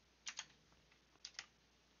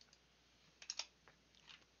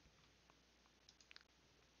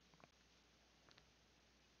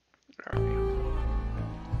 Alright.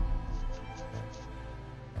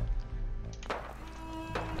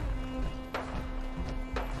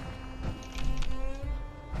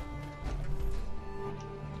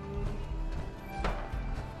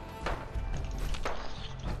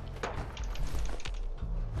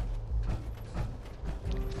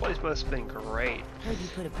 Place must have been great. Heard you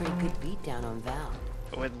put a pretty good beat down on Val.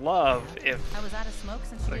 I would love if I was out of smoke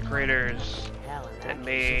since you the didn't creators Hell, in that that case,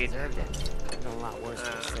 made you deserved it. A lot worse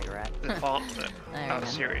than a cigarette. the fall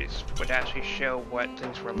series would actually show what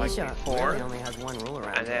things were like Misha before, really only has one rule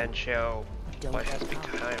around and then show Don't what get has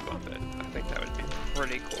become of it. I think that would be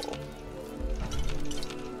pretty cool.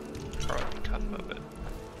 Or what become of it.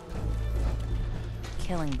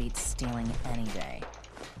 Killing beats stealing any day.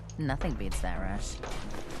 Nothing beats that rush.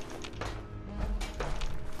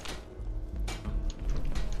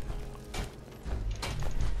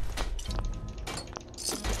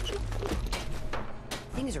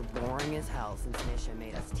 Things are boring as hell since Nisha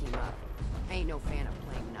made us team up. I ain't no fan of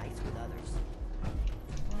playing nice with others.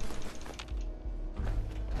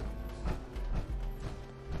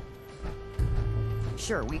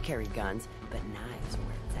 Sure, we carry guns, but knives are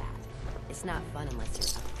where it's at. It's not fun unless you're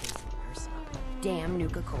up close and personal. Damn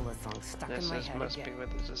Nuka-Cola song stuck in my head Must again. be where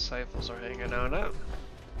the disciples are hanging out at.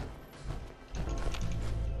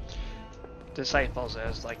 Disciples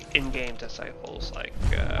as like in-game disciples, like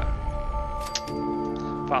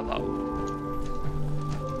follow.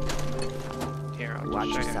 Here, I'll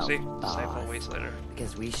Watch just show you. yourself, See, boss, disciple waits later.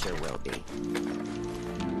 because we sure will be.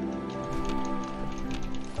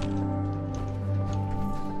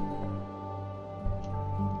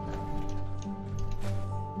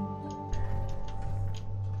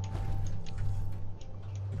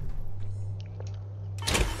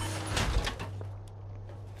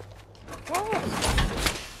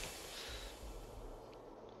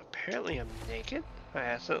 Apparently I'm naked. I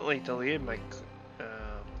accidentally deleted my.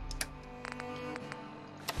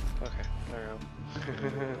 Okay, there we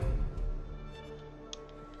go.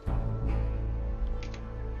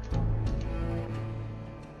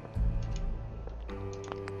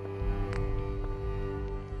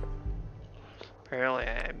 Apparently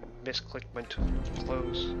I misclicked my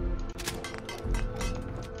clothes.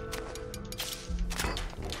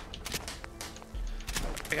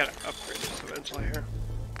 I gotta upgrade this eventually here.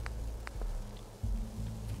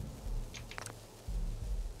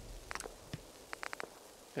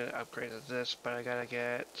 Gotta upgrade this, but I gotta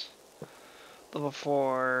get level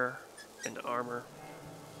 4 in armor.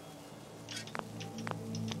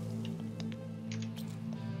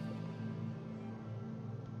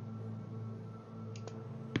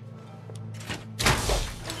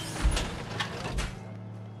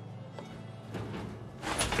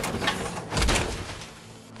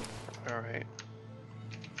 Alright.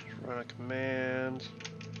 Run a command.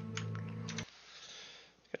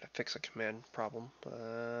 Gotta fix a command problem.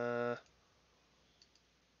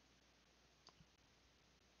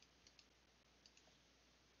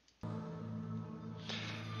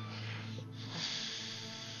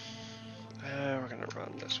 We're gonna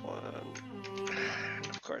run this one. And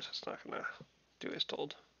of course, it's not gonna do as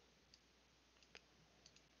told.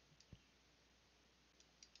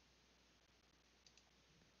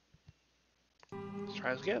 Let's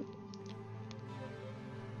try this again.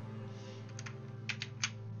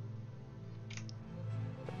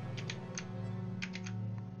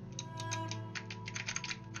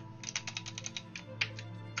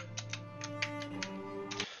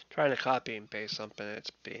 Trying to copy and paste something, it's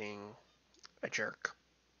being a jerk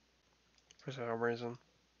for some reason.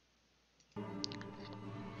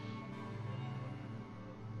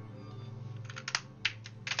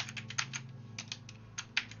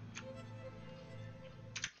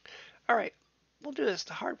 Alright, we'll do this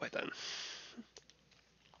the hard way then.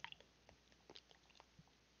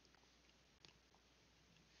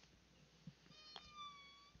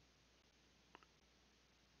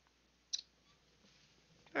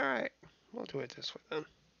 Alright, we'll do it this way then.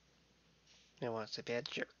 He wants to be a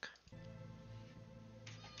jerk.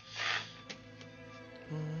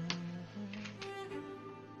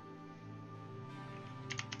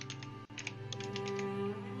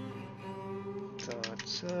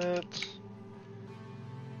 That's it.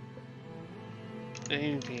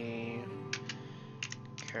 AV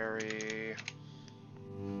carry.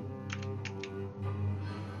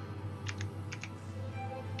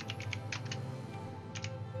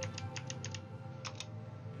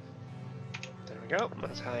 There we go.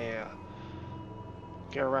 That's how you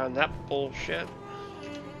get around that bullshit.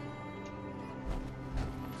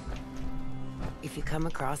 If you come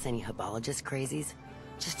across any Hibologist crazies,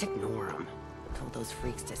 just ignore them. Told those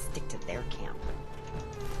freaks to stick to their camp.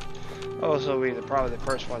 Oh, so we probably the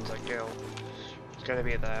first ones like you. It's gonna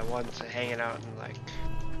be the ones hanging out in like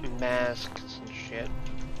masks and shit.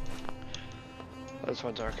 Those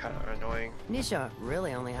ones are kind of annoying. Nisha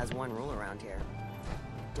really only has one rule around here.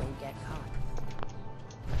 Don't get caught.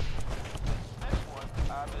 Next one,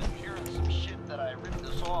 I've been hearing some shit that I ripped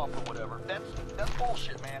this off or whatever. That's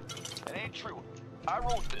bullshit, man. It ain't true. I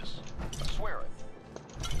wrote this. I swear it.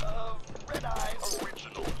 Red Eye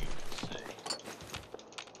original, you could say.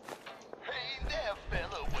 Hey there,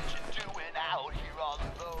 fella, what you doing out here all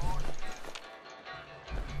alone?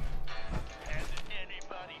 Hasn't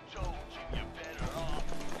anybody told you you're better off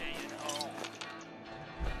staying home?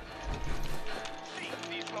 See,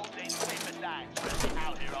 these roads ain't safe at night, especially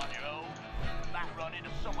out here on your own. Might run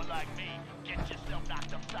into someone like me, get yourself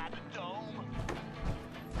knocked upside the dome.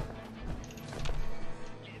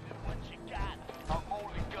 Give it what you got, I'm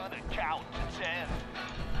only gonna count to 10.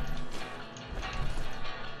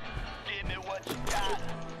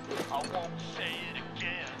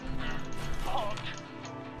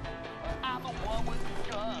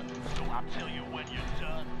 I'll tell you when you're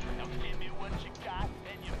done. Now give me what you got,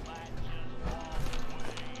 and you might just walk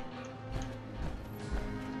away.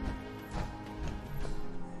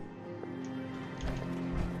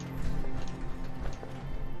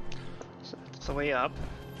 So that's the way up.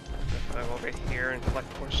 I'll go over here and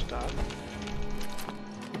collect more stuff.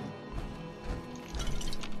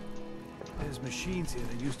 There's machines here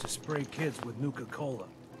that used to spray kids with Nuka Cola.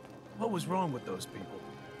 What was wrong with those people?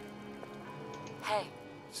 Hey.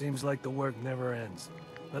 Seems like the work never ends.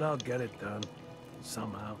 But I'll get it done.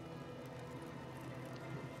 Somehow.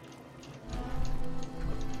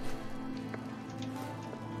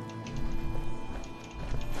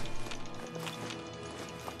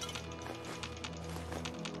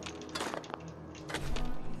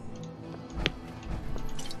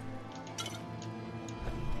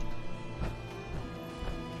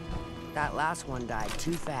 That last one died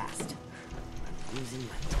too fast. I'm losing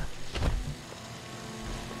my tongue.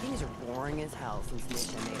 Things are boring as hell since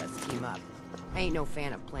Nisha made us team up. I ain't no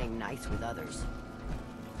fan of playing nice with others.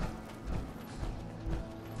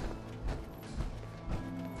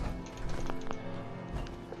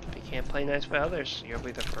 If you can't play nice with others, you'll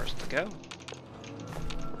be the first to go.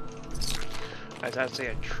 That's actually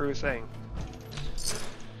a true thing.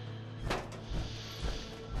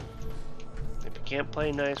 If you can't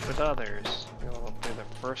play nice with others, you'll be the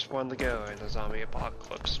first one to go in the zombie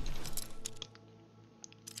apocalypse.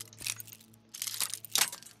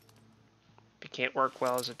 If you can't work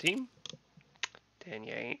well as a team, then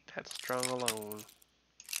you ain't that strong alone.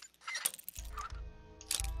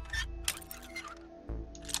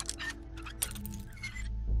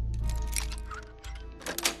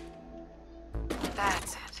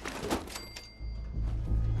 That's it.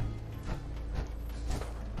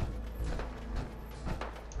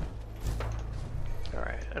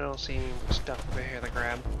 Alright, I don't see any stuff over here to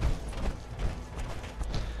grab.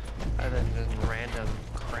 Other than random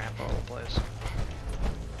crap all over the place.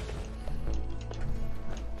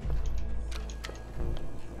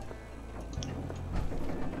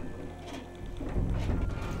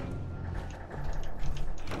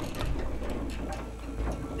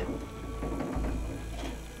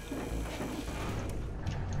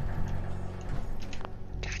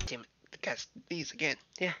 God damn it, the guy's these again.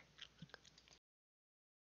 Yeah.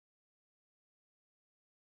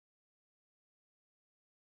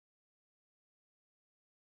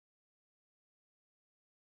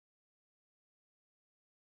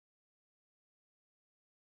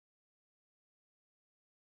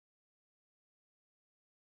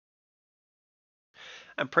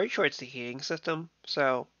 I'm pretty sure it's the heating system.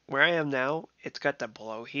 So where I am now, it's got the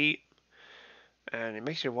blow heat, and it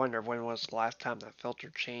makes you wonder when was the last time the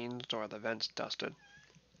filter changed or the vents dusted.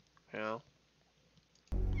 You know,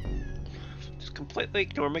 just completely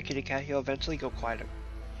ignore my kitty cat. He'll eventually go quiet.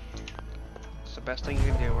 It's the best thing you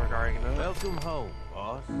can do regarding that. Welcome home,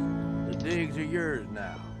 boss. The digs are yours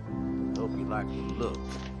now. Hope you like the look.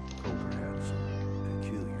 Coker had some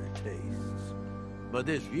peculiar tastes. But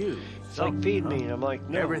this view is It's like feed me. I'm like,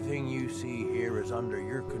 no. Everything you see here is under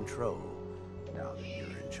your control, now that you're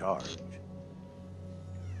in charge.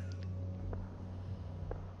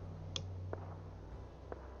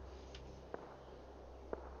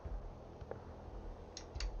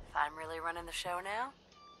 If I'm really running the show now,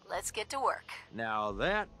 let's get to work. Now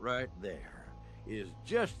that right there is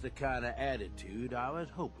just the kind of attitude I was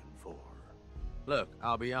hoping for. Look,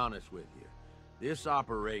 I'll be honest with you. This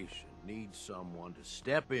operation needs someone to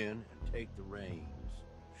step in and take the reins.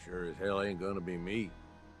 Sure as hell ain't gonna be me.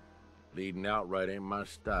 Leading outright ain't my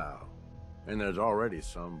style. And there's already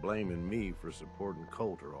some blaming me for supporting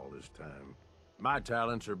Coulter all this time. My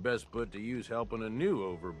talents are best put to use helping a new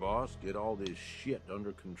overboss get all this shit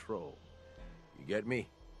under control. You get me?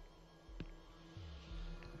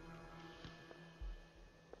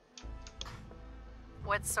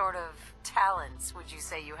 What sort of talents would you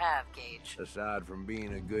say you have, Gage? Aside from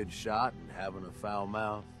being a good shot and having a foul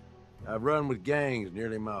mouth, I've run with gangs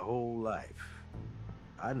nearly my whole life.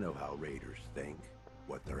 I know how raiders think,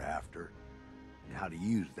 what they're after, and how to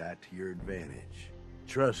use that to your advantage.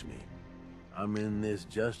 Trust me, I'm in this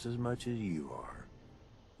just as much as you are.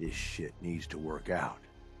 This shit needs to work out.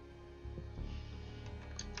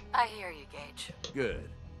 I hear you, Gage. Good.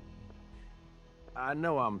 I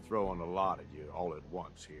know I'm throwing a lot at you all at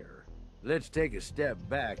once here. Let's take a step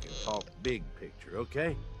back and talk big picture,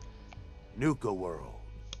 okay? Nuka world.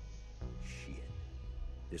 Shit.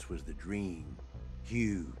 This was the dream.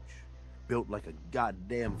 Huge. Built like a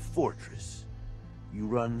goddamn fortress. You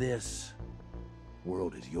run this,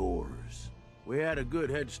 world is yours. We had a good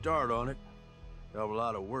head start on it. Hell of a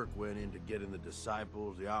lot of work went into getting the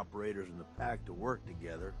disciples, the operators, and the pack to work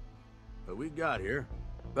together. But we got here.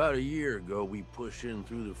 About a year ago, we push in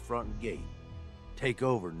through the front gate. Take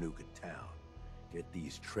over Nuka Town. Get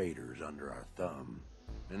these traitors under our thumb.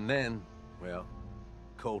 And then, well,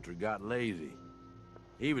 Coulter got lazy.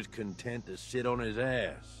 He was content to sit on his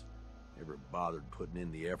ass. Never bothered putting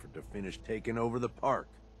in the effort to finish taking over the park.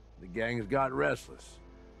 The gangs got restless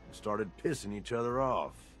and started pissing each other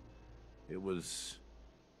off. It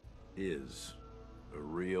is a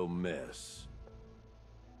real mess.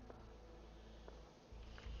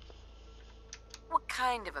 What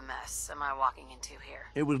kind of a mess am I walking into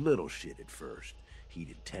here? It was little shit at first.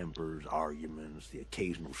 Heated tempers, arguments, the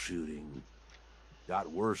occasional shooting.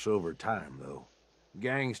 Got worse over time, though.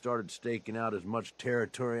 Gangs started staking out as much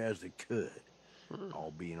territory as they could.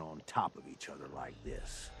 All being on top of each other like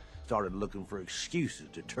this. Started looking for excuses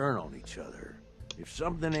to turn on each other. If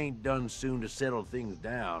something ain't done soon to settle things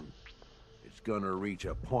down, it's gonna reach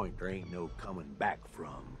a point there ain't no coming back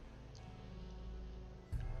from.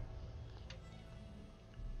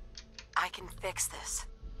 I can fix this.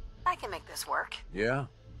 I can make this work. Yeah?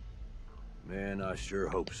 Man, I sure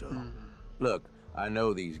hope so. Look, I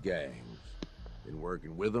know these gangs. Been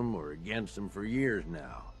working with them or against them for years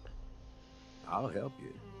now. I'll help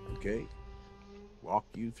you, okay? Walk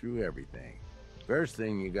you through everything. First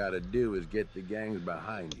thing you gotta do is get the gangs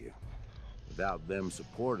behind you. Without them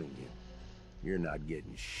supporting you, you're not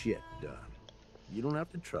getting shit done. You don't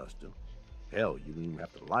have to trust them. Hell, you don't even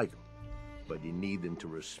have to like them. But you need them to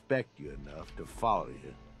respect you enough to follow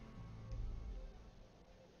you.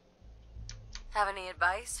 Have any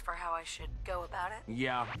advice for how I should go about it?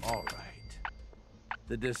 Yeah, all right.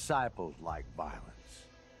 The disciples like violence.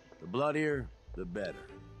 The bloodier, the better.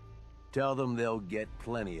 Tell them they'll get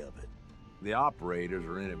plenty of it. The operators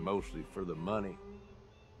are in it mostly for the money.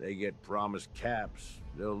 They get promised caps,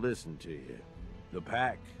 they'll listen to you. The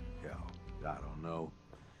pack, hell, I don't know.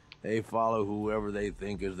 They follow whoever they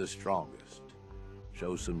think is the strongest.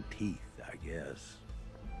 Show some teeth, I guess.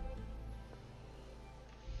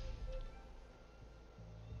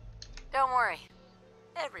 Don't worry.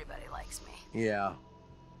 Everybody likes me. Yeah,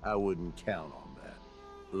 I wouldn't count on that.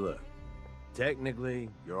 Look, technically,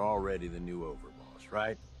 you're already the new overboss,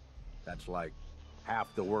 right? That's like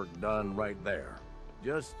half the work done right there.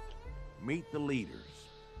 Just meet the leaders.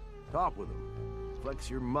 Talk with them. Flex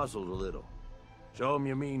your muscles a little. Show them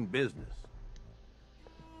you mean business.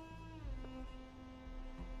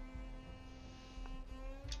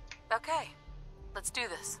 Okay, let's do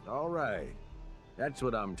this. All right. That's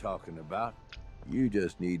what I'm talking about. You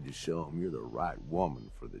just need to show them you're the right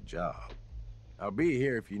woman for the job. I'll be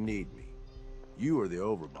here if you need me. You are the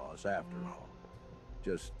overboss after all.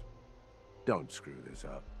 Just don't screw this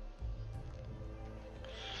up.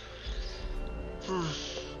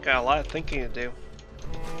 Got a lot of thinking to do.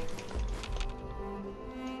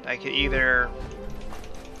 I could either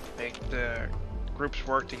make the groups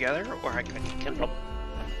work together, or I could kill them.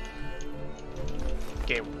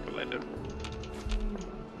 Game related.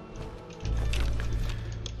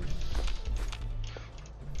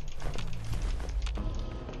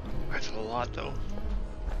 That's a lot, though.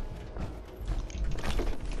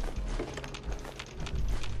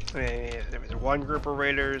 I mean, if there was one group of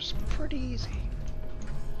raiders, pretty easy.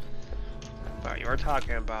 But you're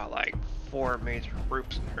talking about like 4 major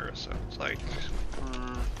groups in here, so it's like,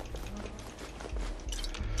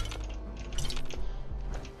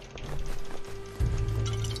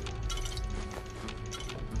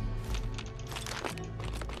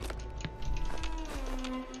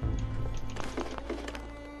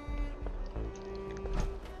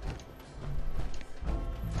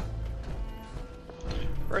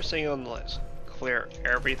 first thing on the list, clear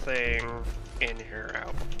everything in here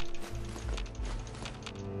out.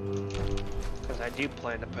 Because I do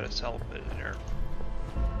plan to put a settlement in there.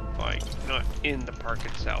 Like, not in the park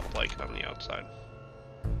itself, like on the outside.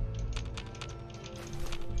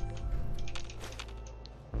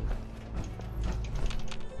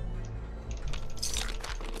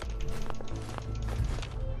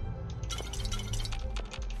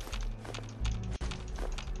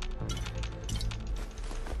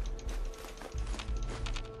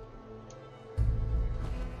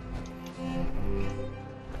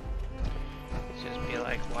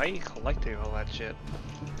 Why are you collecting all that shit?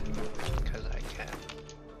 Because I can.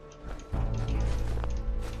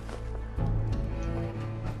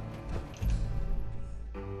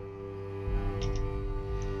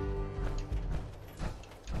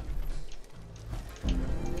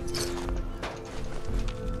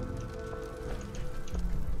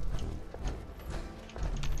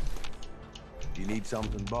 You need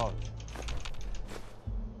something, boss?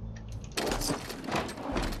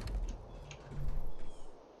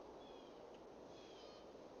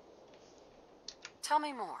 Tell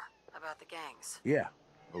me more about the gangs. Yeah,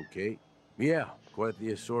 okay. Yeah, quite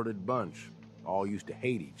the assorted bunch. All used to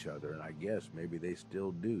hate each other, and I guess maybe they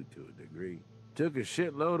still do to a degree. Took a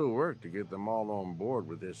shitload of work to get them all on board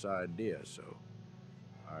with this idea, so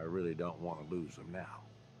I really don't want to lose them now.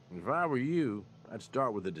 If I were you, I'd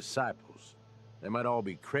start with the disciples. They might all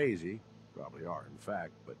be crazy, probably are in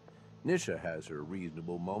fact, but Nisha has her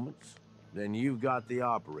reasonable moments. Then you've got the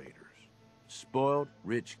operators. Spoiled,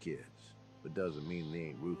 rich kids, but doesn't mean they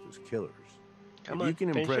ain't ruthless killers. Come If you on,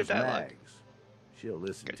 can finish your impress dialogue. Mags, she'll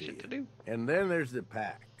listen Got to shit you. to do. And then there's the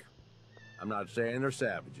pack. I'm not saying they're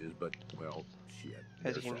savages, but, well, shit,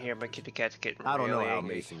 As they're you can hear, my kitty cat's getting I don't know really how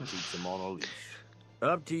angry. Mason keeps them on a leash.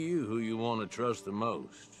 Up to you who you want to trust the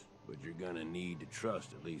most, but you're gonna need to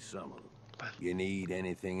trust at least some of them. You need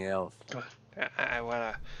anything else? I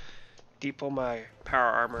want to depot my power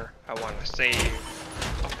armor. I want to save.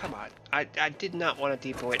 Oh, come on. I did not want to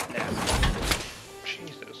depot it now.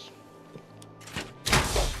 Jesus.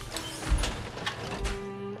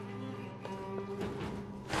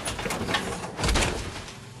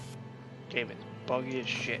 Game is buggy as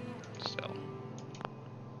shit, so.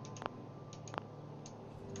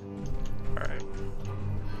 Alright.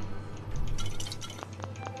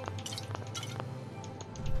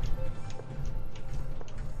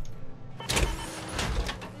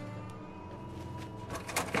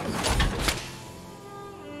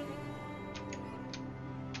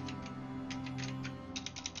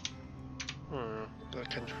 The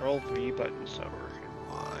control V button's not working.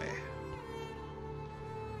 Why?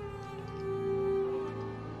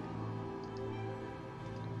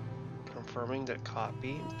 Confirming that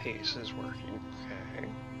copy and paste is working. Okay.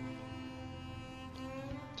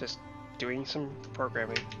 Just doing some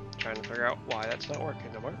programming, trying to figure out why that's not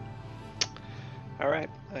working no more. Alright,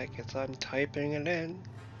 I guess I'm typing it in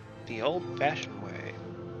the old-fashioned way.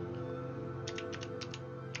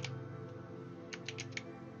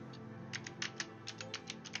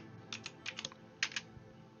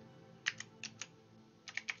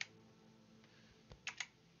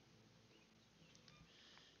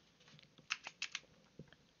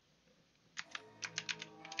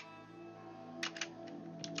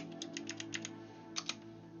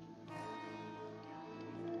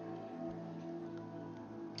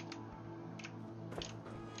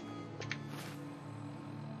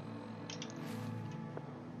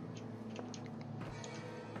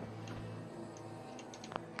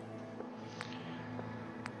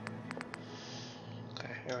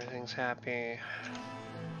 Okay, everything's happy.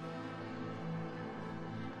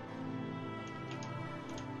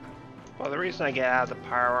 Well, the reason I get out of the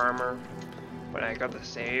power armor when I go to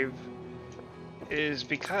save is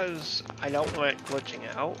because I don't want it glitching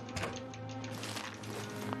out.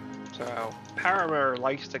 So, power armor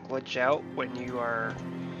likes to glitch out when you are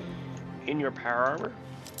in your power armor,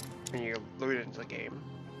 when you load into the game.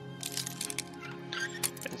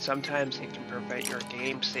 And sometimes it can prevent your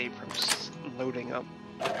game save from loading up.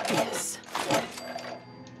 Yes.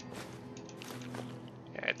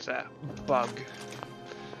 Yeah, it's a bug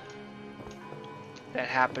that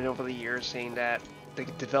happened over the years, saying that the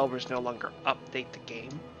developers no longer update the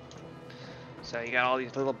game. So you got all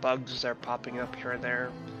these little bugs that are popping up here and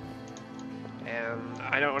there. And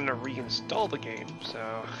I don't want to reinstall the game,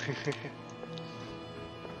 so...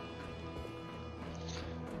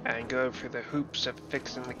 and go through the hoops of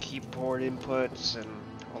fixing the keyboard inputs and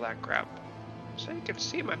all that crap. So you can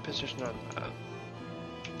see my position on that.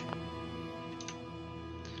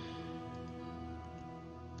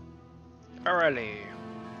 Alrighty.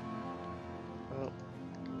 Well,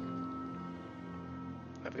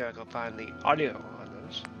 I've got to go find the audio on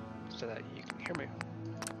this so that you can hear me.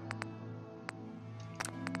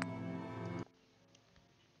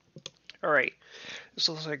 Alright, this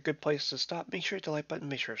looks like a good place to stop. Make sure to hit the like button,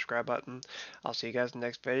 make sure to subscribe button. I'll see you guys in the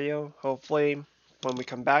next video. Hopefully, when we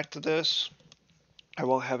come back to this, I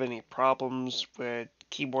won't have any problems with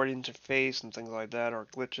keyboard interface and things like that, or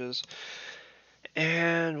glitches.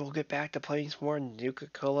 And we'll get back to playing some more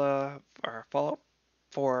Nuka-Cola, or Fallout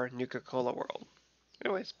 4 Nuka-Cola World.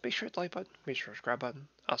 Anyways, make sure to hit the like button, make sure to subscribe button.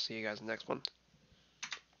 I'll see you guys in the next one.